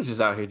 Like she was just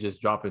out here just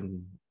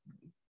dropping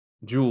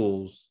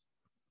jewels.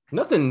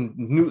 Nothing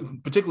new,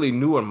 particularly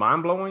new or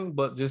mind-blowing,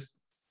 but just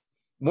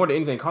more than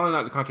anything, calling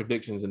out the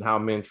contradictions in how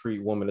men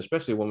treat women,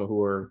 especially women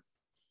who are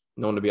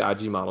known to be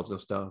IG models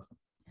and stuff.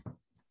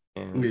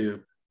 And yeah.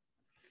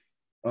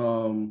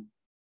 Well,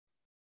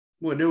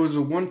 there was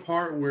one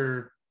part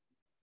where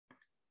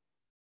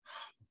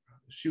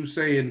she was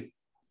saying,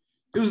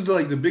 it was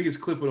like the biggest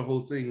clip of the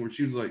whole thing where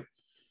she was like,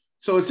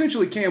 so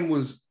essentially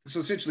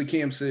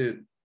Cam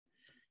said,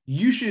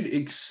 you should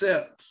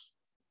accept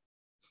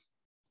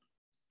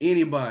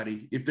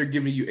anybody if they're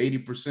giving you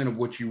 80% of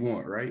what you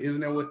want, right?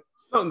 Isn't that what?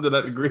 Something to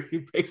that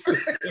degree,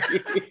 basically.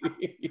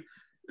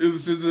 It was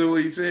essentially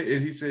what he said.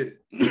 And he said,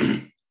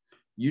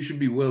 you should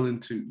be willing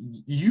to,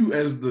 you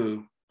as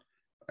the,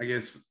 I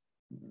guess,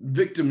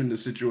 victim in the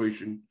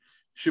situation,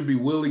 should be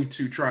willing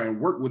to try and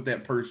work with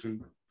that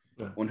person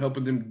on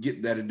helping them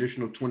get that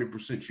additional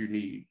 20% you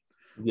need.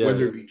 Yeah.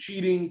 Whether it be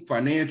cheating,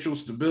 financial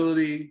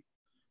stability.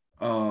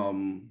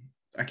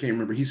 I can't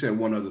remember. He said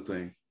one other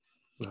thing.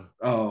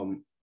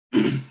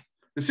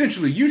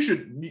 Essentially,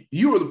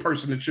 you are the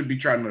person that should be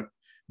trying to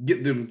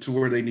get them to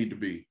where they need to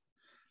be.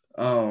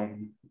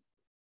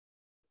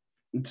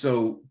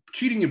 So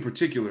cheating in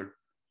particular,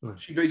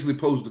 she basically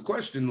posed the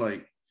question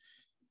like,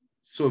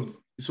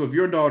 if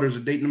your daughters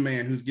are dating a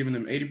man who's giving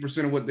them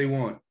 80% of what they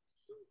want,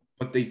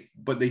 but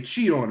they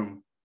cheat on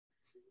them,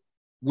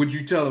 would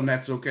you tell them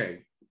that's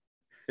okay?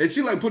 And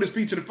she like put his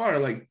feet to the fire,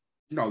 like,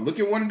 no, look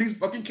at one of these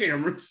fucking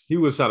cameras. He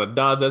was trying to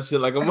dodge that shit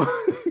like a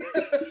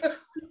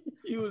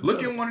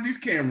look at one of these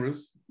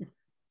cameras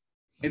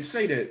and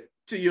say that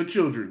to your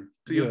children,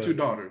 to your two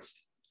daughters.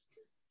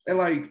 And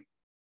like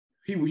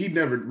he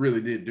never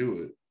really did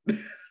do it.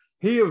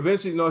 He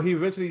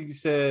eventually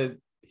said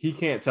he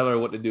can't tell her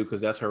what to do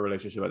because that's her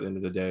relationship at the end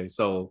of the day.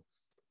 So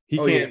he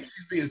can't. Yeah, if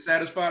she's being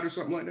satisfied or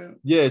something like that.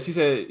 Yeah,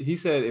 he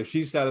said if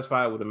she's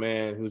satisfied with a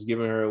man who's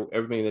giving her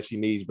everything that she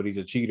needs, but he's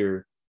a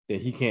cheater, then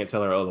he can't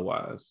tell her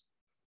otherwise.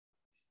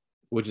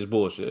 Which is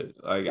bullshit.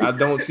 Like I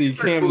don't see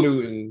Cam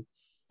Newton.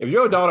 If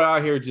your daughter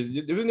out here if a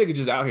nigga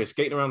just out here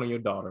skating around on your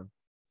daughter,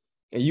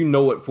 and you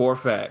know it for a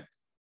fact,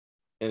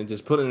 and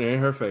just putting it in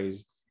her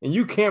face, and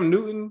you Cam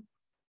Newton,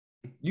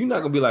 you're not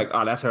gonna be like,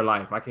 oh, that's her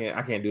life. I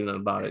can't do nothing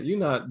about it. You're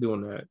not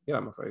doing that. Get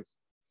out of my face.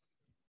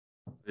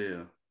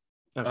 Yeah.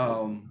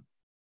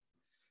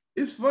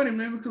 It's funny,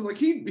 man, because like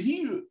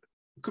he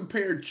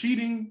compared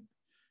cheating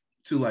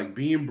to like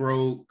being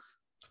broke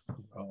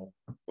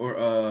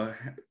or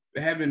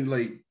having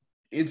like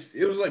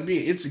it was like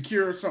being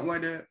insecure or something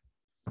like that.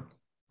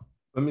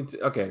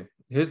 Okay.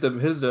 Here's the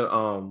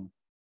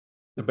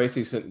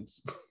basic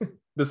sentence.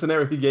 The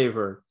scenario he gave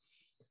her.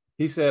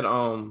 He said,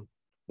 when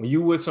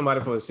you with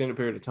somebody for an extended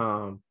period of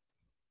time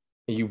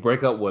and you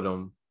break up with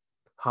them,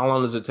 how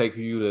long does it take for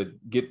you to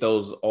get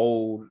those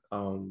old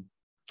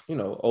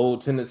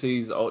old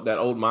tendencies, that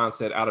old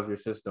mindset out of your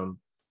system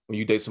when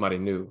you date somebody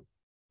new?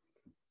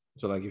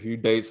 So like if you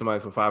date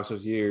somebody for 5 or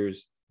 6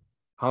 years,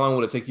 how long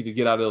would it take you to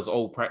get out of those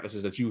old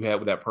practices that you had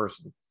with that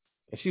person?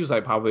 And she was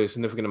like, probably a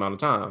significant amount of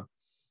time.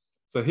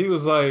 So he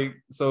was like,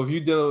 so if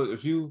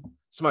you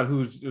somebody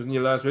who's in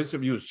your last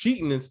relationship, you was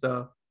cheating and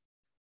stuff,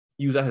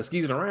 you was out here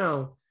skeezing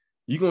around,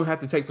 you're gonna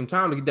have to take some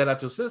time to get that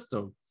out your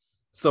system.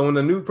 So when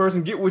the new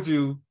person get with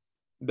you,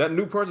 that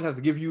new person has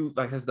to give you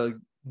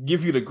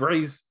the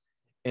grace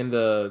and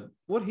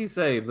what he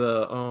say,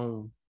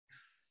 that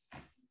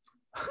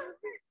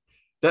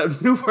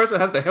new person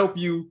has to help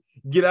you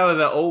get out of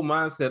that old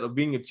mindset of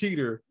being a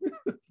cheater,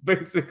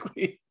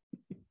 basically,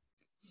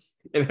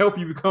 and help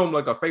you become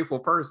like a faithful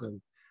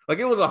person. Like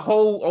it was a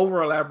whole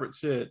over elaborate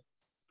shit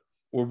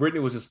where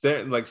Brittany was just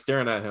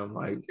staring at him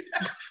like.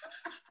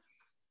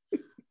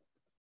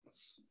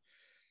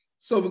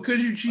 So because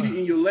you cheated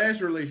in your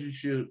last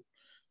relationship,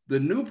 the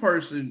new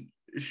person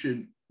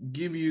should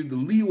give you the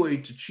leeway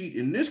to cheat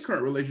in this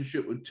current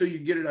relationship until you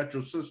get it out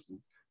your system.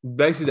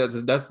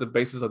 Basically, that's the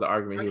basis of the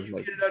argument. He was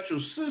making. Get it out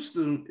your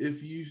system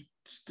if you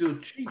still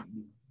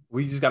cheating.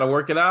 We just gotta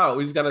work it out.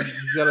 We just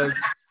gotta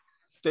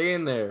stay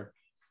in there.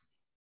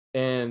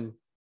 And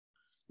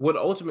what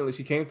ultimately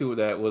she came through with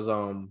that was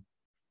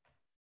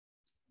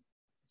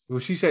well,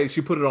 she said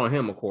she put it on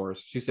him, of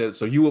course. She said,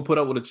 so you will put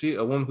up with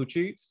a woman who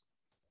cheats?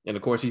 And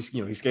of course he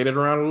skated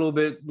around a little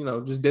bit,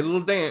 just did a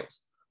little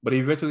dance. But he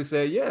eventually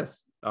said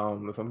yes,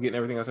 if I'm getting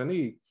everything else I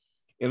need.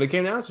 And it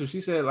came down to, she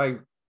said, like,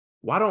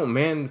 why don't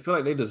men feel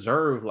like they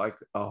deserve like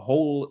a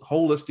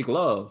holistic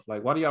love?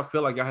 Like, why do y'all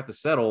feel like y'all have to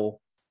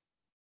settle?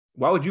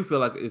 Why would you feel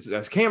like it's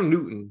as Cam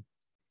Newton,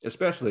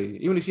 especially,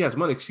 even if she has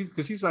money,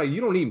 because she's like, you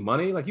don't need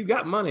money, like you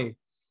got money.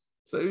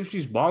 So if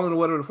she's balling or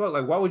whatever the fuck,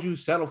 like, why would you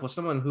settle for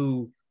someone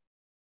who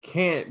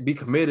can't be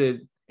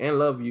committed and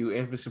love you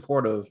and be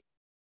supportive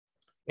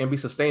and be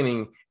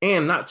sustaining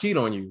and not cheat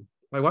on you?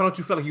 Like, why don't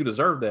you feel like you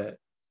deserve that?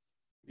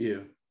 Yeah.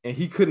 And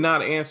he couldn't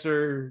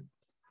answer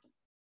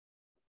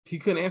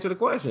the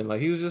question. Like,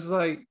 he was just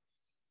like,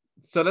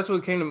 so that's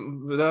what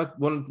came to that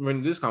one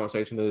in this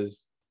conversation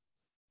is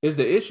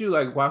the issue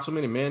like why so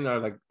many men are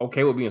like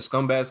okay with being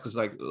scumbags, because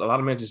like a lot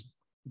of men just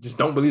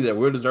don't believe that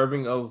we're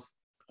deserving of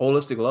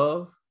holistic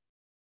love.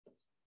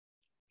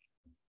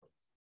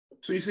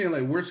 So you're saying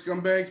like we're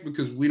scumbags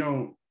because we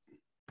don't?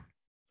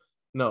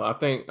 No, I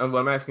think what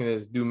I'm asking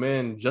is, do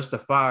men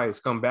justify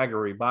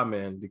scumbaggery by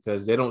men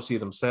because they don't see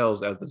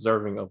themselves as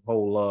deserving of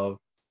whole love?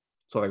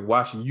 So like,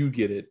 why should you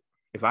get it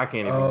if I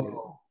can't even get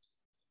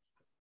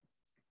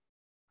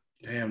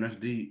it? Damn, that's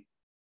deep.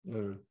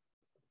 Mm.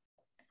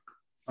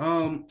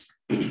 I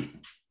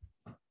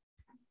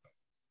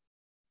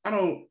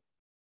don't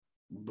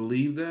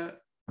believe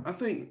that. I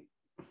think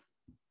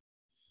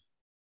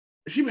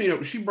she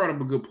brought up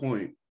a good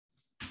point.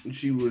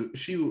 She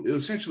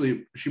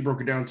essentially broke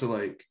it down to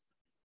like,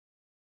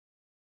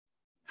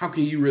 how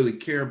can you really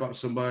care about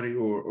somebody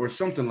or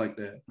something like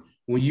that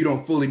when you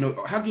don't fully know?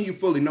 How can you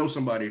fully know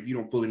somebody if you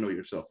don't fully know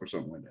yourself or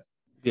something like that?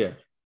 Yeah.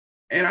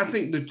 And I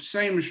think the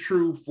same is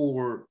true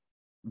for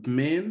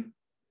men.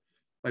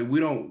 Like,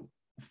 we don't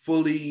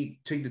fully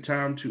take the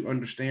time to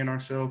understand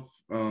ourselves,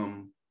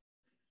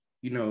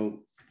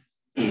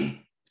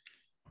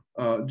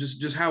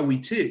 just how we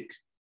tick.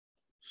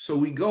 So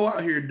we go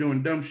out here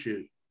doing dumb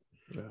shit.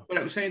 Yeah. But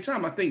at the same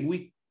time, I think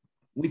we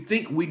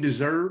think we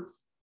deserve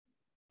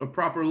a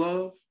proper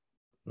love.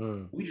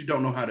 We just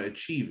don't know how to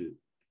achieve it.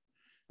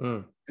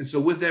 And so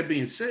with that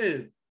being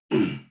said,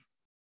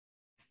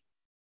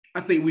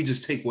 I think we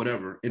just take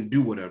whatever and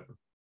do whatever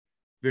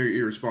very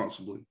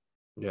irresponsibly.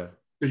 Yeah.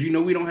 Because,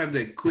 we don't have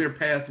that clear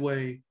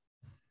pathway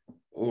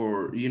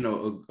or,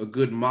 a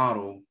good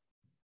model,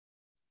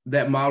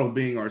 that model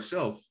being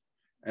ourselves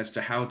as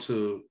to how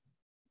to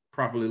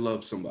properly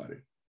love somebody.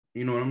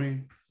 You know what I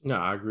mean? No,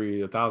 I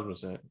agree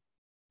 1,000%.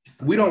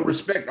 We don't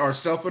respect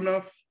ourselves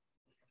enough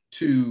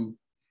to,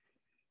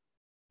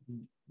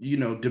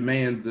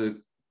 demand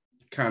the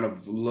kind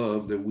of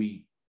love that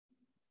we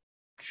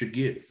should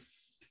get.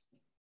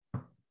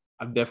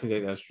 I definitely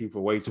think that's true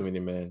for way too many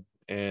men.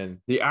 And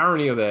the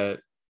irony of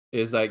that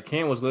is like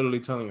Cam was literally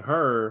telling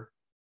her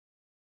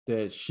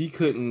that she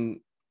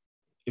couldn't,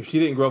 if she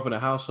didn't grow up in a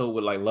household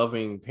with like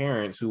loving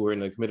parents who were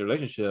in a committed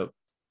relationship,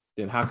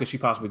 then how could she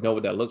possibly know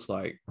what that looks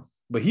like?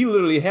 But he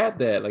literally had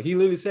that. Like he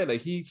literally said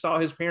like he saw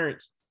his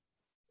parents,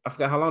 I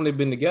forgot how long they've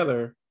been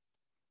together,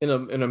 in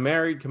a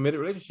married committed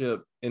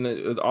relationship,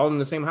 all in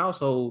the same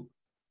household,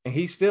 and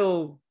he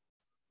still,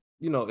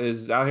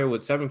 is out here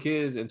with 7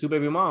 kids and 2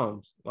 baby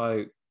moms.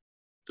 Like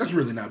that's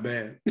really not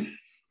bad.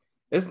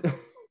 It's 7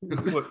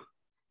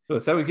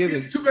 kids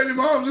and 2 baby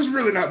moms. It's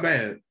really not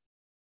bad.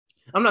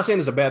 I'm not saying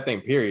it's a bad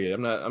thing. Period.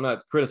 I'm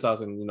not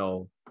criticizing.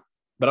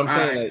 But I'm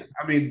saying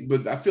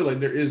but I feel like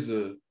there is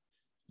a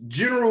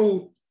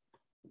general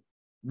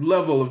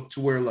level to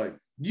where like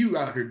you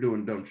out here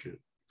doing dumb shit.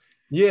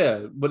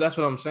 Yeah, but that's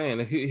what I'm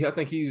saying. I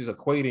think he's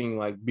equating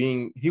like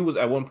he was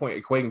at one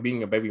point equating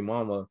being a baby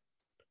mama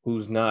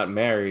who's not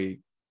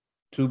married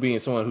to being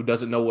someone who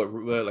doesn't know what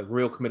like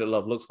real committed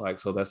love looks like.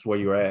 So that's where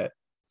you're at.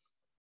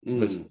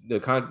 But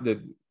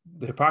the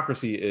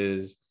hypocrisy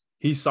is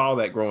he saw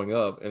that growing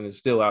up and is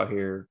still out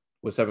here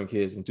with 7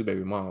 kids and 2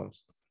 baby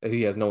moms that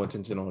he has no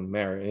intention on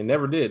marrying and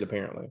never did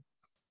apparently.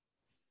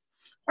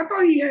 I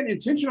thought he had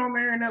intention on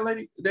marrying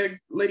that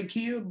lady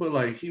Kia, but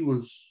like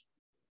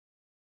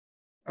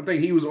I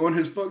think he was on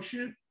his fuck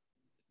shit.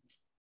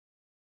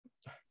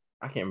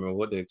 I can't remember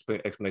what the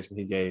explanation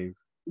he gave.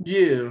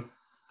 Yeah.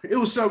 It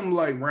was something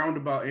like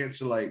roundabout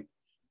answer, like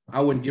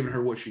I wasn't giving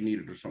her what she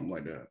needed or something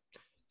like that.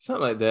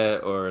 Something like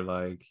that, or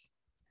like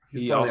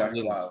he also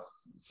didn't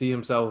see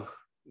himself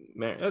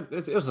married.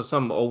 It was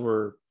some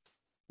over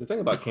the thing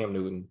about Cam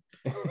Newton.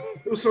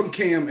 It was some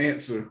Cam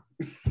answer.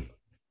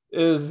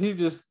 Is he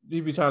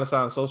be trying to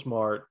sound so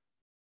smart.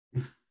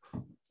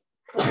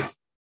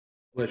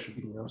 Bless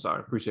you. I'm sorry,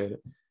 appreciate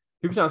it.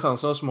 He be trying to sound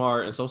so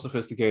smart and so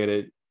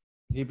sophisticated.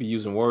 He'd be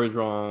using words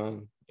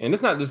wrong. And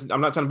it's not just,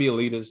 I'm not trying to be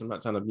elitist. I'm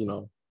not trying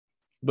to,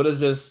 but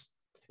it's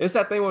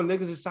that thing when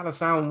niggas just trying to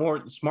sound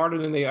more smarter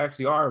than they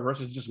actually are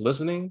versus just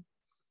listening.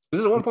 This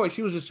is at one point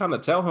she was just trying to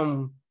tell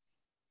him,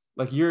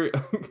 like,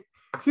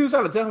 she was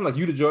trying to tell him, like,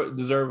 you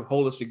deserve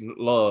holistic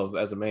love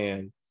as a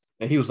man.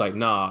 And he was like,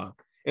 nah.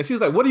 And she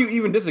was like, what are you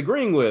even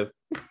disagreeing with?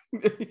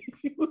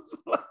 He was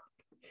like,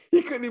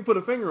 he couldn't even put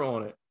a finger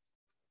on it.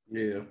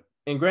 Yeah.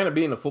 And granted,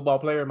 being a football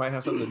player might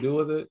have something to do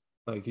with it.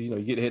 Like, you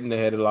get hit in the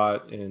head a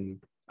lot.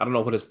 And I don't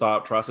know what his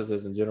thought process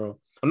is in general.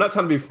 I'm not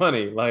trying to be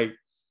funny. Like,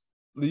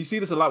 you see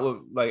this a lot with,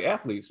 like,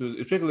 athletes,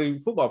 particularly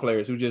football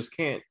players who just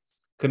can't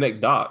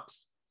connect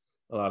dots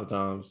a lot of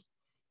times.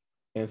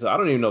 And so I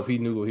don't even know if he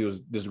knew what he was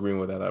disagreeing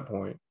with at that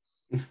point.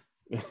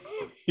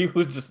 He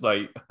was just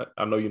like,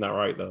 I know you're not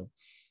right, though.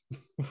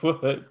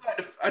 But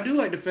I do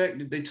like the fact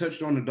that they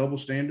touched on the double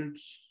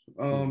standards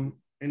in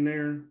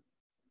their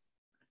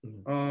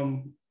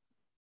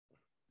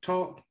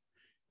talk.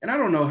 And I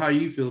don't know how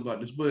you feel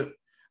about this, but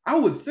I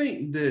would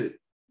think that,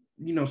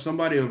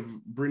 somebody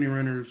of Brittany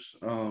Renner's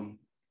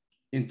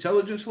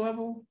intelligence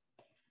level,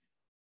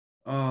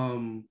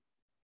 of,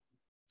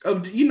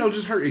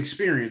 just her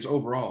experience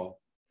overall,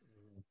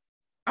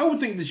 I would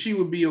think that she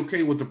would be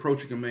okay with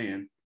approaching a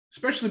man,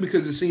 especially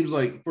because it seems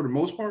like, for the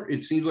most part,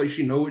 it seems like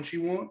she knows what she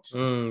wants.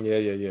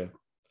 Yeah.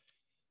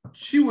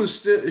 She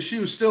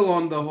was still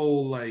on the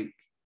whole, like,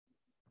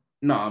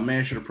 nah, a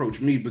man should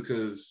approach me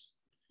because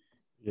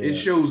it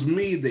shows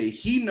me that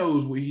he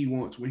knows what he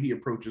wants when he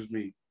approaches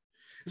me.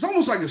 It's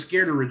almost like a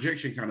scared of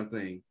rejection kind of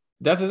thing.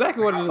 That's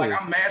exactly what it is. Like,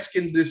 I'm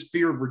masking this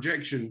fear of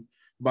rejection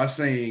by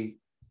saying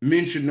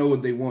men should know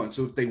what they want.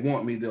 So if they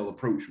want me, they'll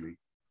approach me.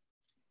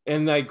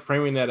 And like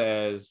framing that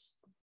as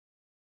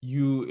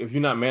if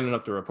you're not man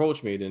enough to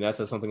approach me, then that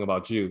says something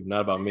about you,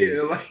 not about me.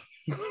 Yeah, like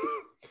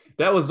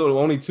that was the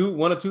only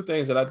one or two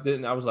things that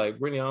I was like,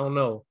 Brittany, I don't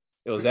know.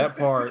 It was that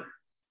part.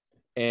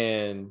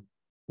 And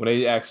when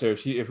they asked her,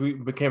 if she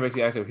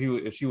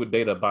would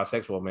date a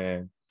bisexual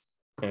man,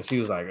 and she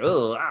was like,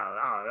 "Oh,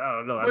 I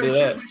don't know, I do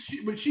that."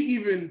 But she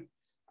even,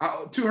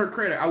 to her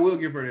credit, I will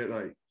give her that.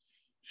 Like,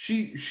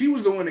 she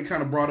was the one that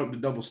kind of brought up the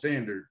double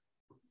standard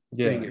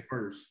thing at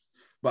first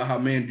about how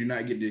men do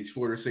not get to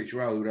explore their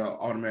sexuality without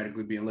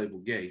automatically being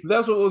labeled gay.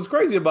 That's what was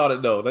crazy about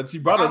it, though, that she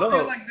brought it up. I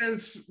feel like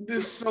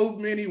there's so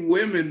many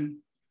women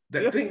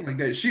that think like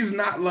that. She's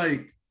not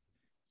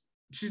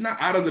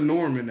out of the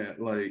norm in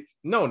that. Like,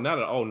 no, not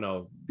at all.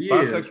 No,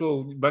 yeah.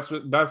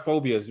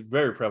 Biphobia is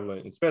very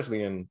prevalent,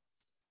 especially in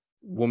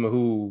women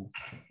who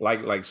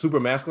like super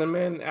masculine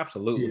men.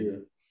 Absolutely. Yeah.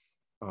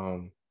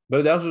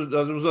 But that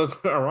was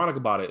ironic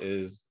about it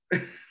is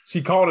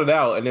she called it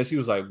out, and then she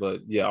was like,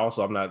 "But yeah,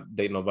 also I'm not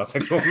dating no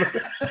bisexual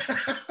woman."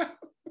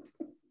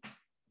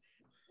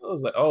 I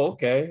was like, "Oh,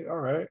 okay, all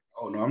right."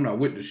 Oh no, I'm not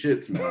with the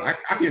shits now.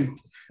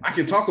 I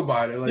can talk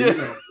about it, like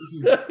Yeah.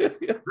 this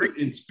is great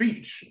in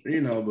speech, but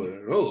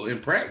in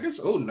practice,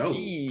 oh no.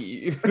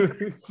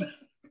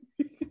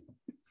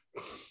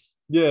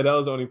 Yeah, that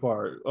was the only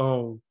part.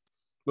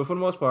 But for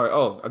the most part,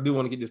 I do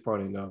want to get this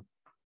part in though.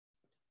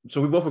 So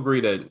we both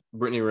agree that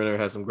Brittany Renner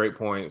has some great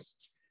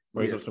points,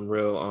 brings up some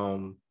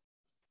real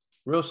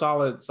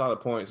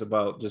solid points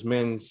about just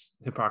men's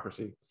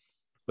hypocrisy.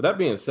 But that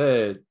being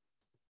said,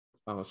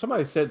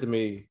 somebody said to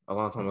me a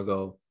long time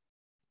ago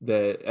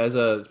that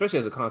especially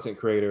as a content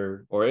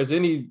creator or as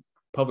any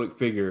public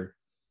figure,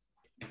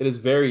 it is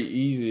very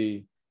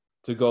easy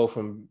to go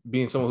from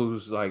being someone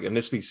who's like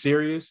initially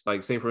serious,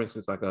 like say for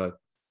instance, like a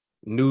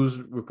news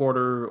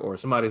reporter or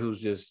somebody who's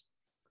just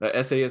an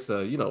essayist,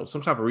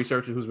 some type of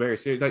researcher who's very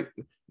serious. Like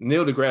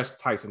Neil deGrasse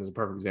Tyson is a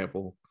perfect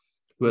example,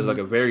 who has like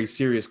a very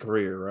serious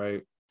career,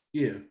 right?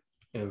 Yeah.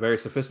 And very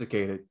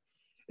sophisticated.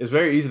 It's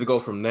very easy to go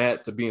from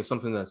that to being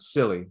something that's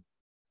silly.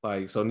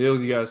 Like, so Neil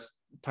deGrasse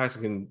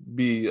Tyson can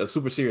be a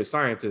super serious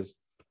scientist,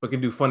 but can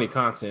do funny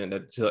content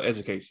that still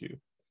educates you.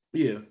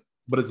 Yeah.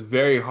 But it's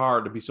very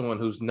hard to be someone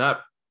who's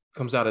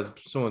comes out as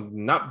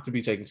someone not to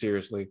be taken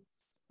seriously,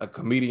 a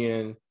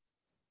comedian,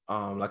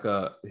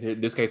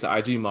 in this case, an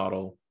IG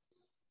model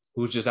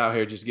who's just out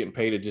here just getting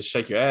paid to just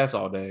shake your ass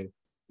all day.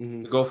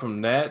 To go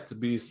from that to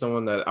be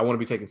someone that I want to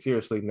be taken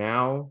seriously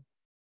now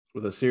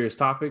with a serious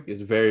topic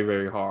is very,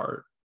 very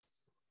hard.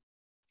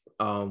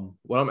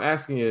 What I'm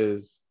asking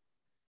is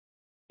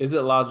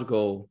it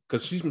logical?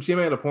 Because she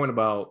made a point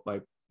about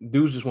like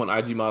dudes just want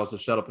IG models to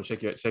shut up and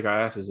shake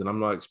our asses, and I'm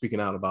like speaking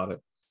out about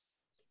it.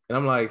 And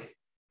I'm like,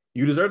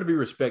 you deserve to be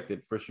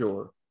respected for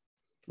sure,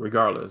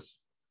 regardless.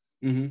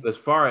 As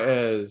far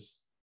as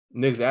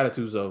niggas'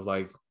 attitudes of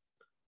like,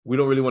 we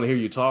don't really want to hear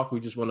you talk, we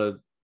just want to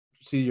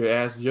see your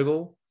ass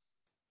jiggle.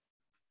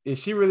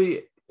 Is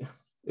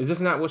this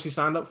not what she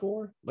signed up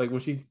for? Like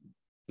when she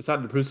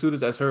decided to pursue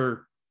this as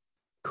her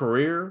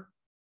career?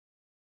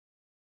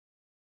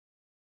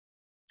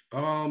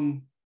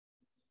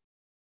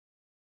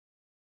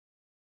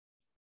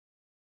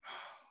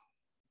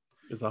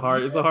 It's a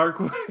hard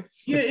question.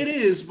 Yeah, it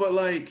is, but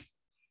like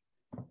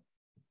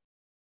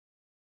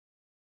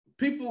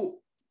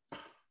people,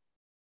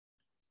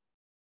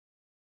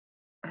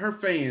 her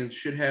fans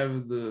should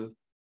have the,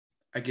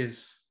 I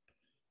guess,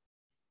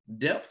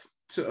 depth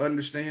to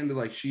understand that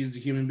like she's a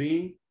human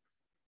being,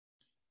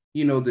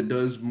 that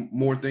does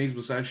more things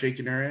besides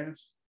shaking her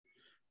ass.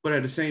 But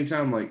at the same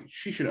time, like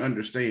she should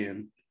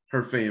understand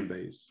her fan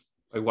base,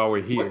 like while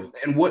we're here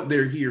and what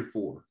they're here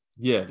for.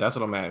 Yeah, that's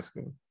what I'm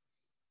asking.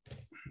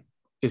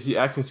 Is she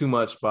asking too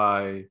much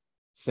by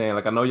saying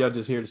like, I know y'all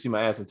just here to see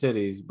my ass and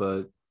titties,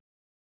 but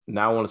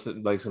now I want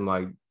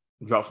to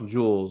drop some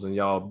jewels and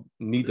y'all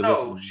need to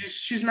listen. No,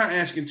 she's not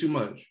asking too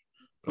much.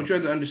 But you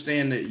have to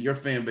understand that your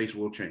fan base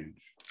will change.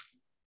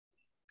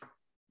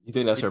 You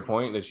think that's her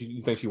point? That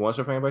you think she wants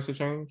her fan base to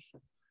change?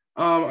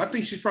 I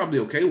think she's probably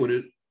okay with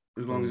it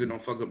as long as it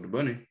don't fuck up the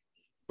bunny.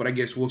 But I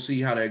guess we'll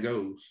see how that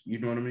goes. You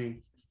know what I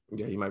mean?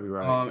 Yeah, you might be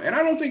right. And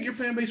I don't think your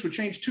fan base would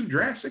change too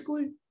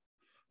drastically.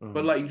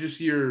 But like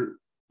just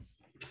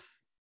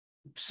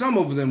some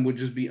of them would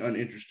just be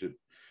uninterested.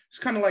 It's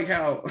kind of like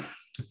how,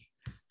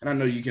 and I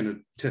know you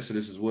can attest to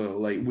this as well.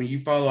 Like when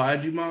you follow an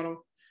IG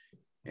model,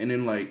 and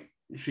then like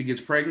she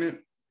gets pregnant,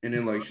 and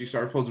then like she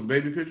starts posting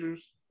baby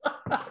pictures.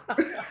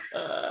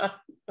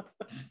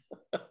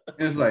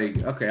 And it's like,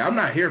 okay, I'm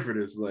not here for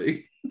this.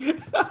 Like,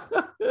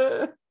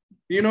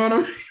 you know what I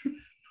mean?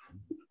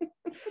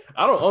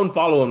 I don't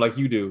unfollow him like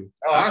you do.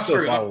 Oh, I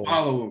straight up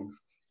follow him.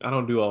 I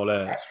don't do all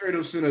that. I straight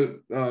up sent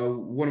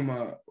one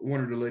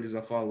of the ladies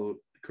I followed,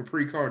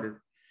 Capri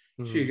Carter.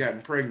 She had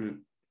gotten pregnant.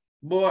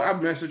 Boy, I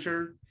messaged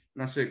her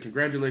and I said,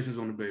 congratulations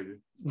on the baby.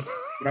 But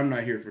I'm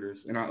not here for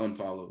this. And I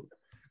unfollowed.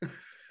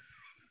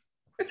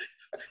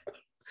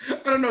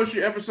 I don't know if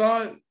she ever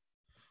saw it,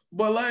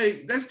 but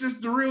like that's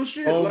just the real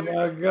shit. Oh like,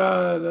 my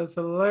God, that's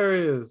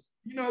hilarious.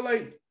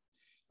 Like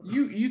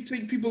you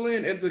take people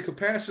in at the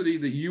capacity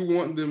that you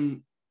want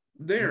them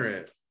there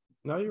at.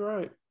 No, you're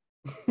right.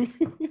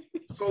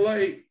 So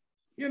like,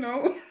 you're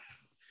gonna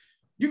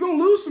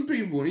lose some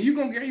people and you're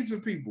gonna gain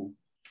some people.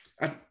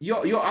 I think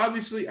you'll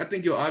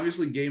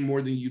obviously gain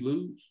more than you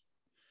lose.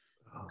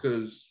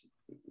 Because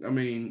I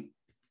mean,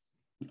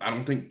 I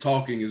don't think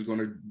talking is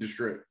gonna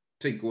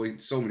take away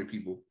so many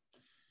people.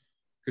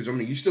 Because I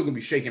mean, you're still gonna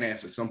be shaking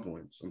ass at some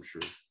points, I'm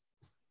sure.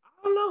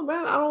 I don't know,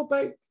 man.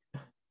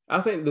 I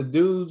think the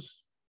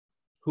dudes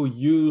who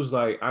use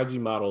like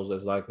IG models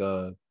as like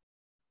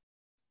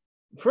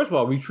first of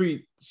all, we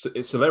treat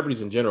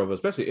celebrities in general, but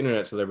especially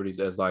internet celebrities,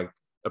 as like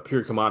a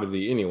pure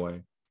commodity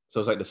anyway. So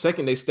it's like the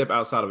second they step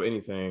outside of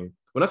anything,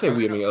 when I say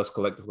we, I mean us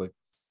collectively.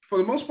 For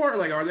the most part,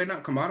 like, are they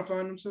not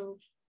commodifying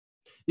themselves?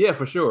 Yeah,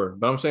 for sure.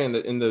 But I'm saying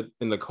that in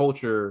the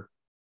culture,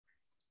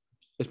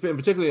 it's been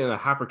particularly in a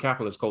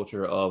hyper-capitalist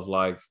culture of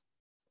like,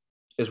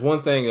 it's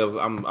one thing of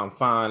I'm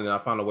fine and I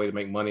found a way to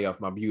make money off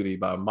my beauty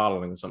by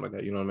modeling or something like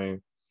that. You know what I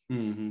mean?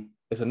 Mm-hmm.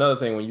 It's another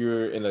thing when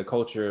you're in a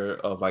culture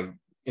of like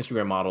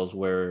Instagram models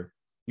where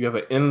you have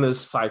an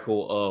endless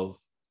cycle of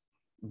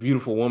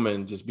beautiful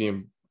women just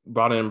being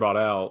brought in, brought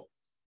out,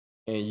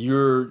 and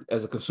you're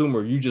as a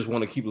consumer, you just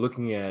want to keep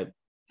looking at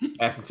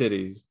ass and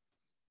titties.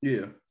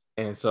 Yeah.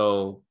 And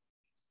so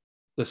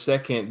the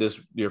second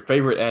your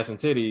favorite ass and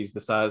titties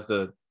decides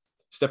to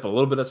step a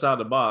little bit outside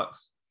the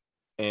box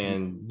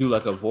and do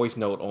like a voice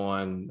note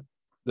on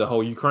the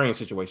whole Ukraine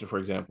situation, for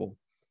example,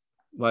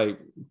 like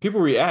people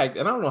react,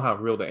 and I don't know how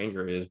real the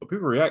anger is, but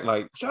people react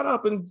like, shut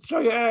up and show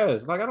your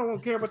ass. Like, I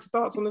don't care about your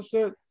thoughts on this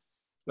shit.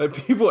 Like,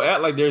 people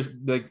act like they're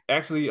like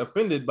actually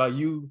offended by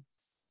you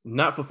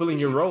not fulfilling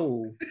your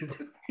role.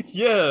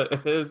 Yeah,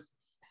 it's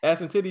ass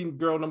and titty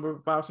girl number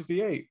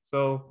 568.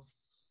 So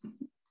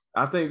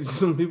I think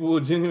some people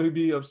will genuinely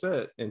be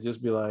upset and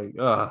just be like,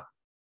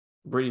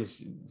 Brittany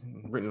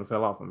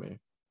fell off of me.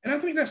 And I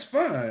think that's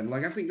fine.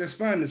 Like, I think that's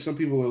fine that some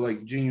people are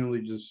like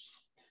genuinely just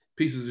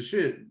pieces of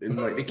shit and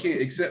like they can't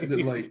accept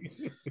that.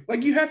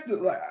 Like you have to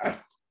like.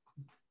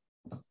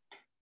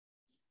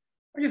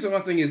 I guess my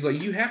thing is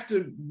like you have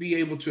to be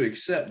able to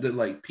accept that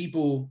like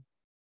people,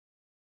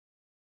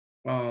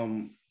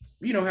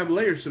 have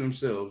layers to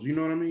themselves. You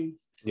know what I mean?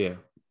 Yeah.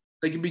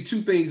 They can be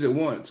two things at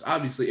once.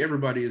 Obviously,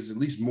 everybody is at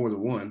least more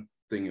than one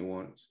thing at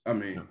once. I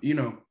mean,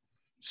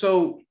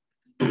 so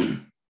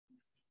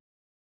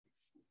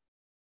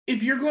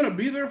if you're going to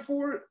be there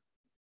for it,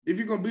 if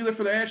you're going to be there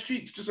for the ass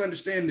cheeks, just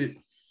understand that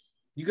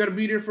you got to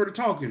be there for the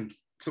talking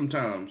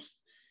sometimes.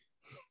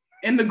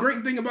 And the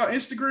great thing about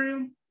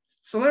Instagram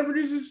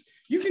celebrities is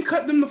you can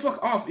cut them the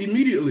fuck off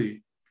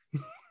immediately.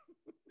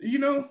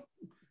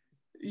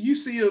 You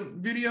see a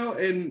video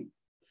and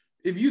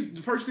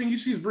the first thing you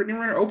see is Brittany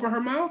Renner open her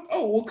mouth,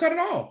 oh, we'll cut it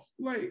off.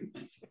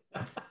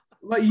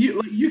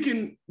 You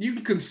can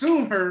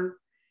consume her,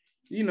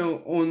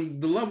 on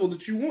the level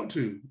that you want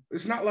to.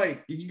 It's not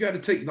like you got to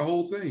take the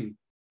whole thing.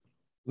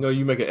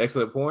 You make an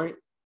excellent point,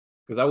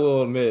 because I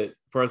will admit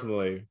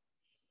personally,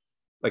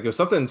 like if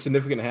something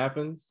significant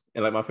happens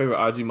and like my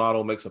favorite IG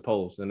model makes a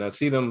post and I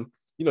see them,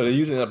 they're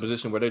using that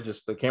position where they're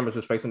just, the camera's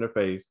just facing their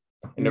face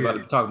and they're about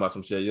to talk about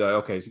some shit. You're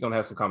like, okay, she's going to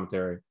have some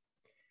commentary.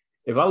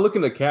 If I look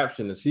in the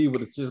caption and see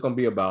what it's just going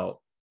to be about,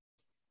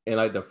 and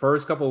like the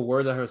first couple of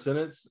words of her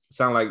sentence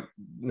sound like,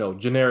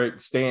 generic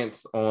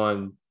stance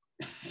on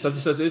such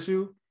and such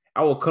issue,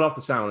 I will cut off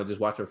the sound and just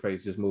watch her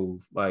face just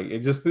move. Like it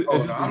just.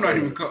 Oh no, I'm not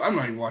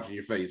even watching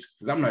your face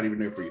because I'm not even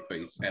there for your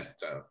face at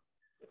the time.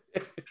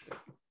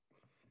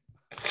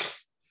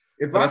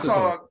 If I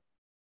saw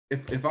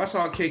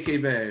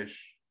KK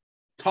Bash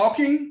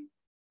talking,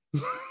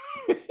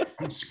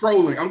 I'm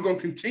scrolling. I'm going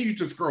to continue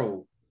to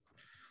scroll.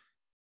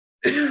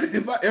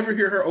 If I ever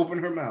hear her open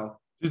her mouth,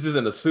 she's just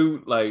in a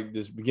suit, like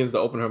just begins to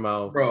open her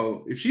mouth.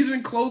 Bro, if she's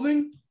in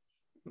clothing,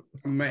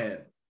 I'm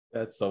mad.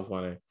 That's so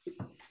funny.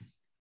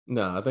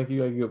 No, I think you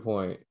got a good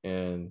point,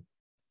 and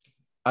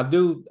I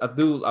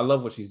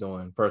love what she's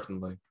doing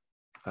personally.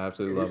 I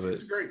absolutely love it.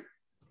 It's great.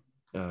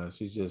 And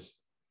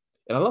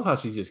I love how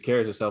she just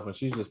carries herself, and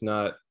she's just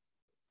not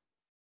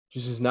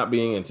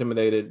being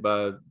intimidated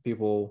by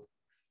people.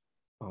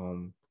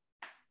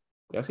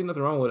 I see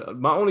nothing wrong with it.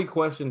 My only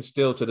question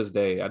still to this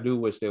day, I do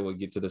wish they would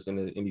get to this in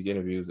these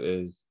interviews,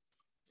 is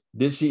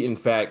did she in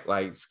fact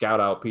like scout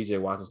out PJ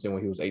Washington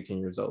when he was 18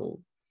 years old?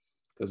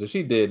 Because if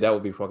she did, that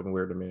would be fucking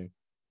weird to me.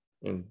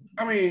 And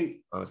I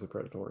mean, honestly,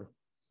 predatory.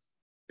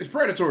 It's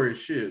predatory as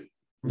shit.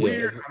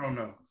 Weird, yeah. I don't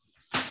know.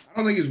 I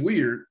don't think it's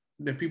weird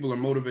that people are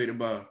motivated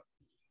by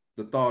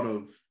the thought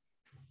of,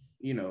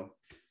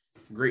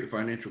 great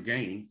financial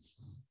gain.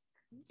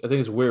 I think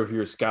it's weird if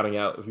you're scouting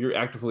out, if you're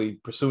actively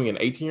pursuing an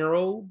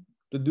 18-year-old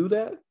to do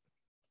that.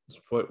 It's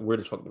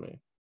weird as fuck to me.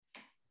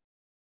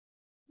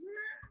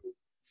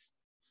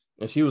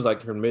 And she was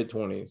like her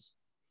mid-20s.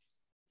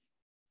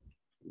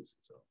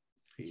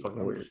 It's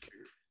fucking weird.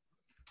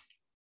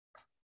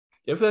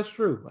 If that's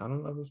true. I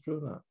don't know if it's true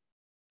or not.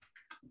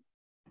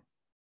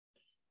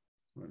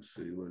 Let's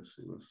see.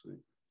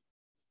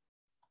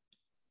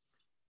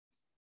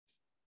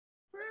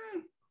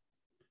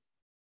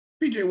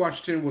 PJ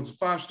Washington was a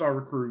 5-star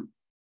recruit,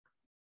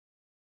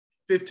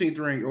 15th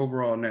ranked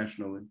overall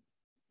nationally.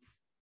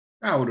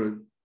 I would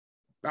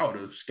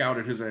have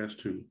scouted his ass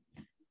too.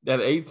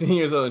 At 18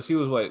 years old, she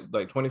was what,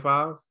 like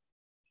 25?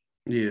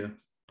 Yeah.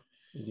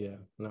 Yeah,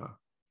 no.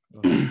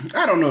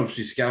 I don't know if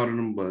she scouted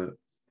him, but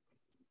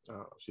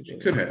she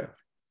could have.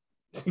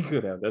 She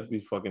could have. That'd be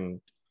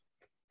fucking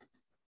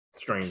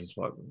strange as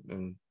fuck.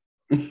 And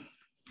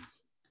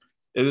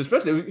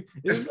especially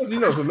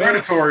for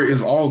predatory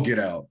is all get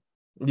out.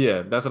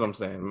 Yeah, that's what I'm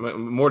saying.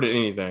 More than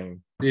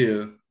anything.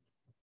 Yeah.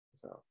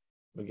 So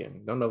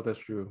again, don't know if that's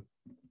true.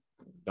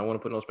 Don't want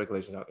to put no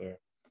speculation out there.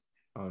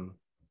 Do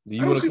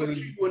you want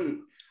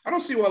to? I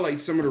don't see why like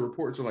some of the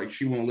reports are like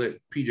she won't let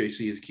PJ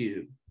see his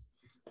kid.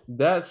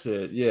 That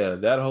shit, yeah,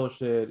 that whole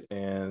shit,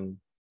 and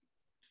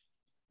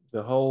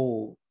the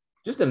whole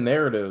just the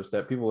narratives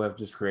that people have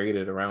just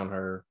created around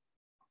her.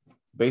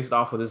 based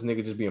off of this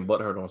nigga just being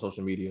butthurt on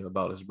social media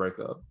about his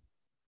breakup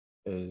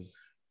is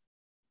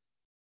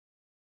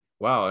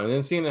wow. And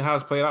then seeing how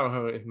it's played out on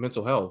her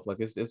mental health, like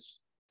it's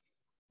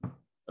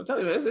I'm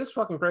telling you, it's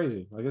fucking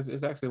crazy. Like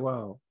it's actually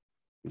wild.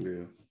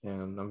 Yeah.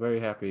 And I'm very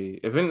happy.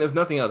 If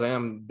nothing else, I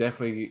am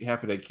definitely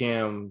happy that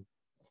Cam.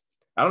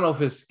 I don't know if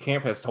his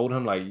camp has told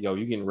him like, yo,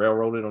 you getting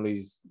railroaded on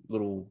these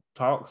little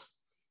talks.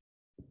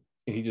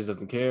 And he just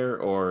doesn't care,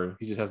 or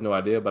he just has no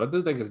idea. But I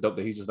do think it's dope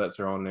that he just lets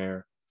her on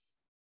there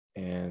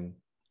and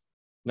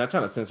not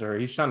trying to censor her.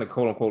 He's trying to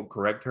quote unquote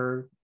correct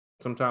her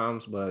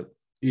sometimes, but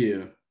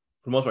yeah,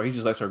 for the most part, he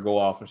just lets her go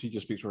off and she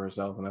just speaks for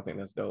herself. And I think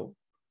that's dope.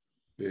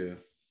 Yeah.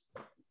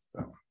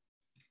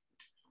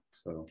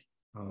 So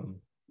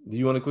do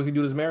you want to quickly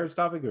do this marriage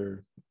topic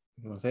or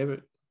you want to save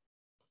it?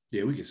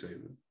 Yeah, we can save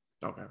it.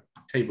 Okay.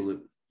 Table it.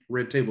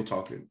 Red table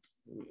talking.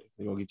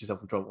 You're going to get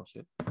yourself in trouble and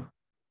shit.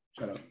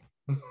 Shut up.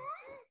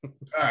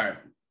 All right.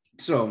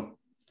 So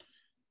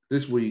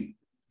this week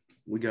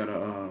we got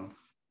a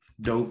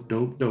dope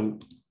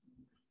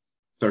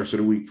thirst of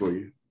the week for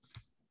you.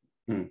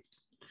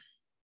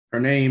 Her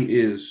name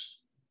is,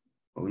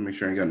 let me make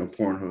sure I ain't got no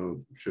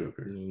Pornhub shit up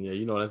here. Yeah,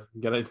 you know that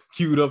got it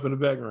queued up in the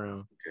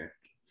background.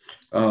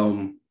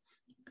 Okay.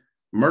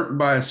 Murked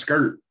by a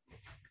Skirt.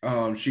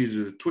 She's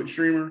a Twitch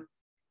streamer.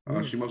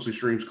 She mostly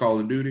streams Call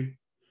of Duty.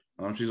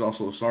 She's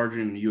also a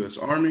sergeant in the U.S.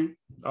 Army.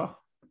 Oh.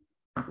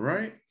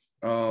 Right?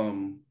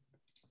 Oh.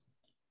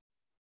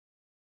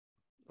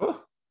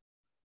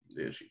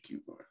 Yeah, she's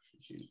cute.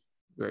 She's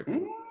great.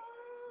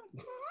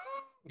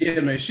 Yeah,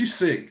 man, she's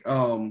sick.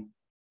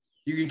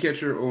 You can catch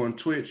her on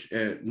Twitch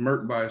at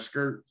Murked by a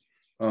Skirt.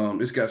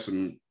 It's got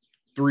some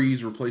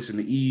 3s replacing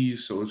the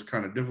E's, so it's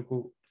kind of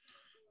difficult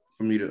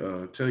for me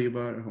to tell you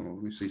about it. Hold on,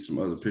 let me see some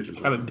other pictures. It's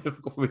kind of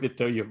difficult for me to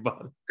tell you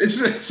about it.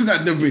 It's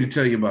not difficult for me to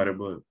tell you about it,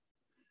 but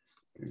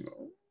you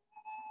know.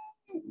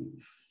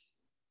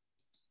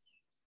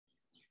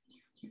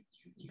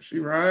 She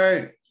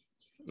right.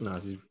 No,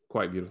 she's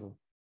quite beautiful.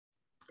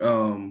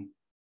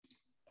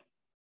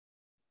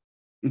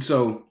 And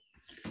so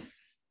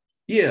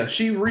yeah,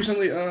 she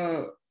recently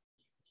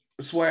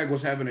Swag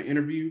was having an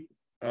interview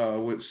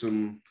with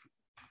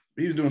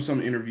he was doing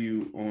some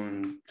interview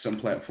on some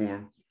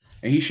platform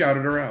and he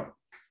shouted her out.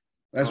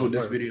 That's what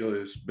this video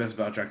is. Best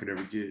vouch I could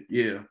ever get.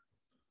 Yeah.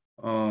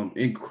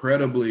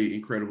 Incredibly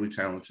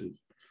talented.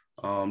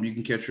 You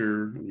can catch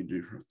her.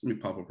 Let me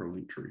pop up her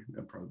link tree.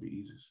 That'll probably be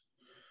easiest.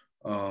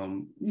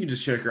 You can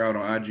just check her out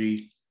on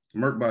IG,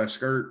 Murked by a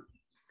Skirt,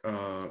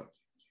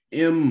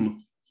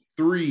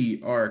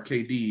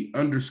 M3RKD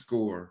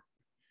 _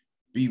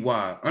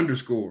 BY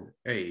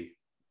 _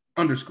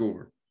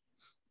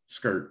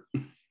 Skirt.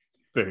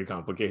 Very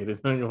complicated.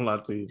 I ain't gonna lie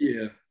to you.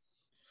 Yeah.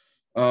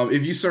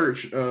 If you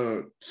search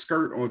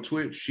Skirt on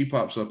Twitch, she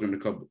pops up in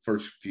the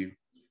first few.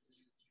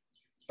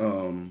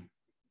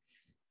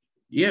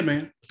 Yeah,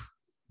 man.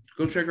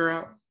 Go check her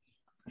out.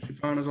 She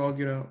found us all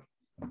get out.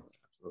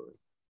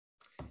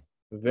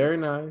 Very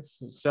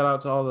nice. Shout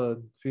out to all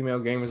the female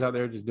gamers out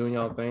there just doing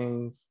y'all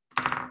things.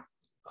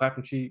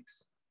 Clapping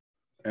cheeks.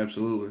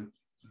 Absolutely.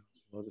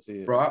 Love to see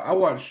it. Bro, I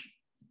watch.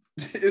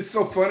 It's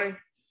so funny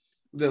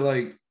that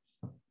like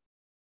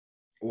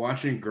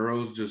watching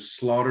girls just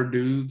slaughter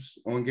dudes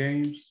on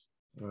games.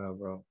 Yeah,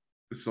 bro.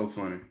 It's so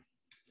funny.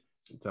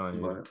 I'm telling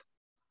you. But,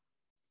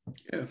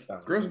 yeah,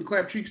 girls can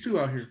clap cheeks too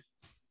out here.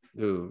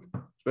 Dude,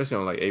 especially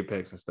on like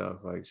Apex and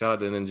stuff. Like shout out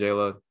to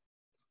Ninjala.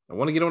 I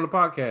want to get on the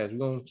podcast. We're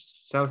gonna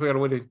try to figure out a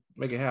way to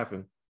make it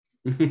happen.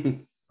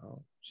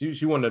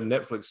 She won the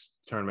Netflix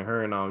tournament.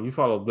 Her and you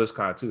follow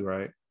BlizzCon too,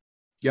 right?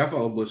 Yeah, I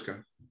follow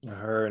BlizzCon.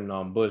 Her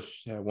and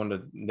Bush had won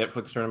the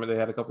Netflix tournament they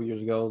had a couple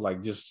years ago.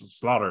 Like just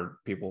slaughtered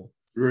people.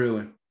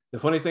 Really? The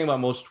funny thing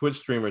about most Twitch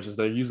streamers is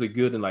they're usually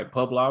good in like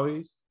pub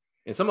lobbies,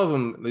 and some of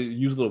them they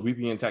use little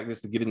VPN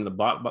tactics to get into the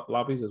bot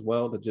lobbies as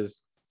well to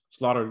just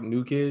slaughter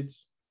new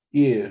kids.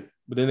 Yeah.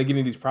 But then they get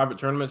in these private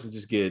tournaments and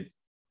just get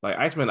like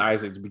Iceman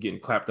Isaac to be getting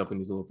clapped up in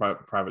these little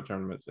private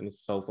tournaments, and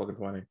it's so fucking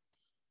funny.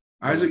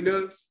 Isaac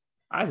does?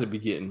 Isaac be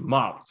getting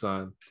mopped,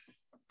 son.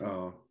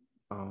 Oh.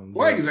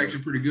 Swag is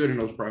actually pretty good in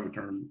those private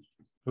tournaments.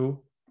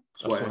 Who?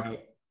 Swag.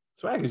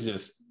 Swag is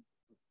just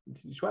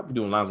Swag be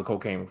doing lines of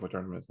cocaine before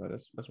tournaments. Like,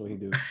 that's what he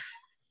do.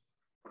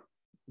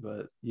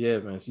 But yeah,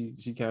 man,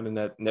 she counted in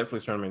that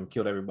Netflix tournament and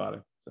killed everybody.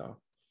 So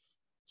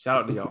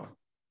shout out to y'all.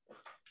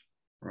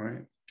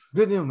 Right.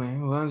 Good deal,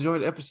 man. Well, I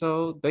enjoyed the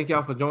episode. Thank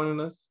y'all for joining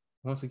us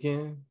once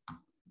again.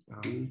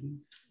 We'll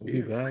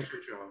be back.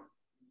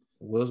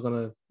 Will's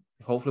gonna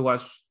hopefully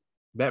watch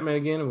Batman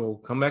again, and we'll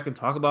come back and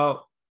talk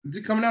about. Is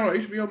it coming out on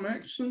HBO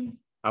Max soon?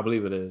 I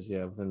believe it is.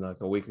 Yeah, within like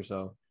a week or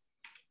so.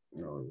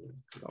 Oh,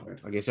 yeah. So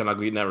I guess you're not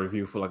getting that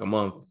review for like a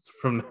month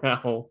from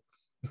now,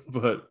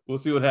 but we'll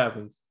see what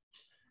happens.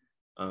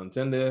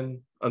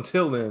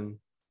 Until then,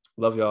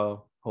 love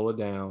y'all. Hold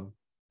it down.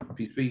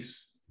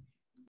 Peace.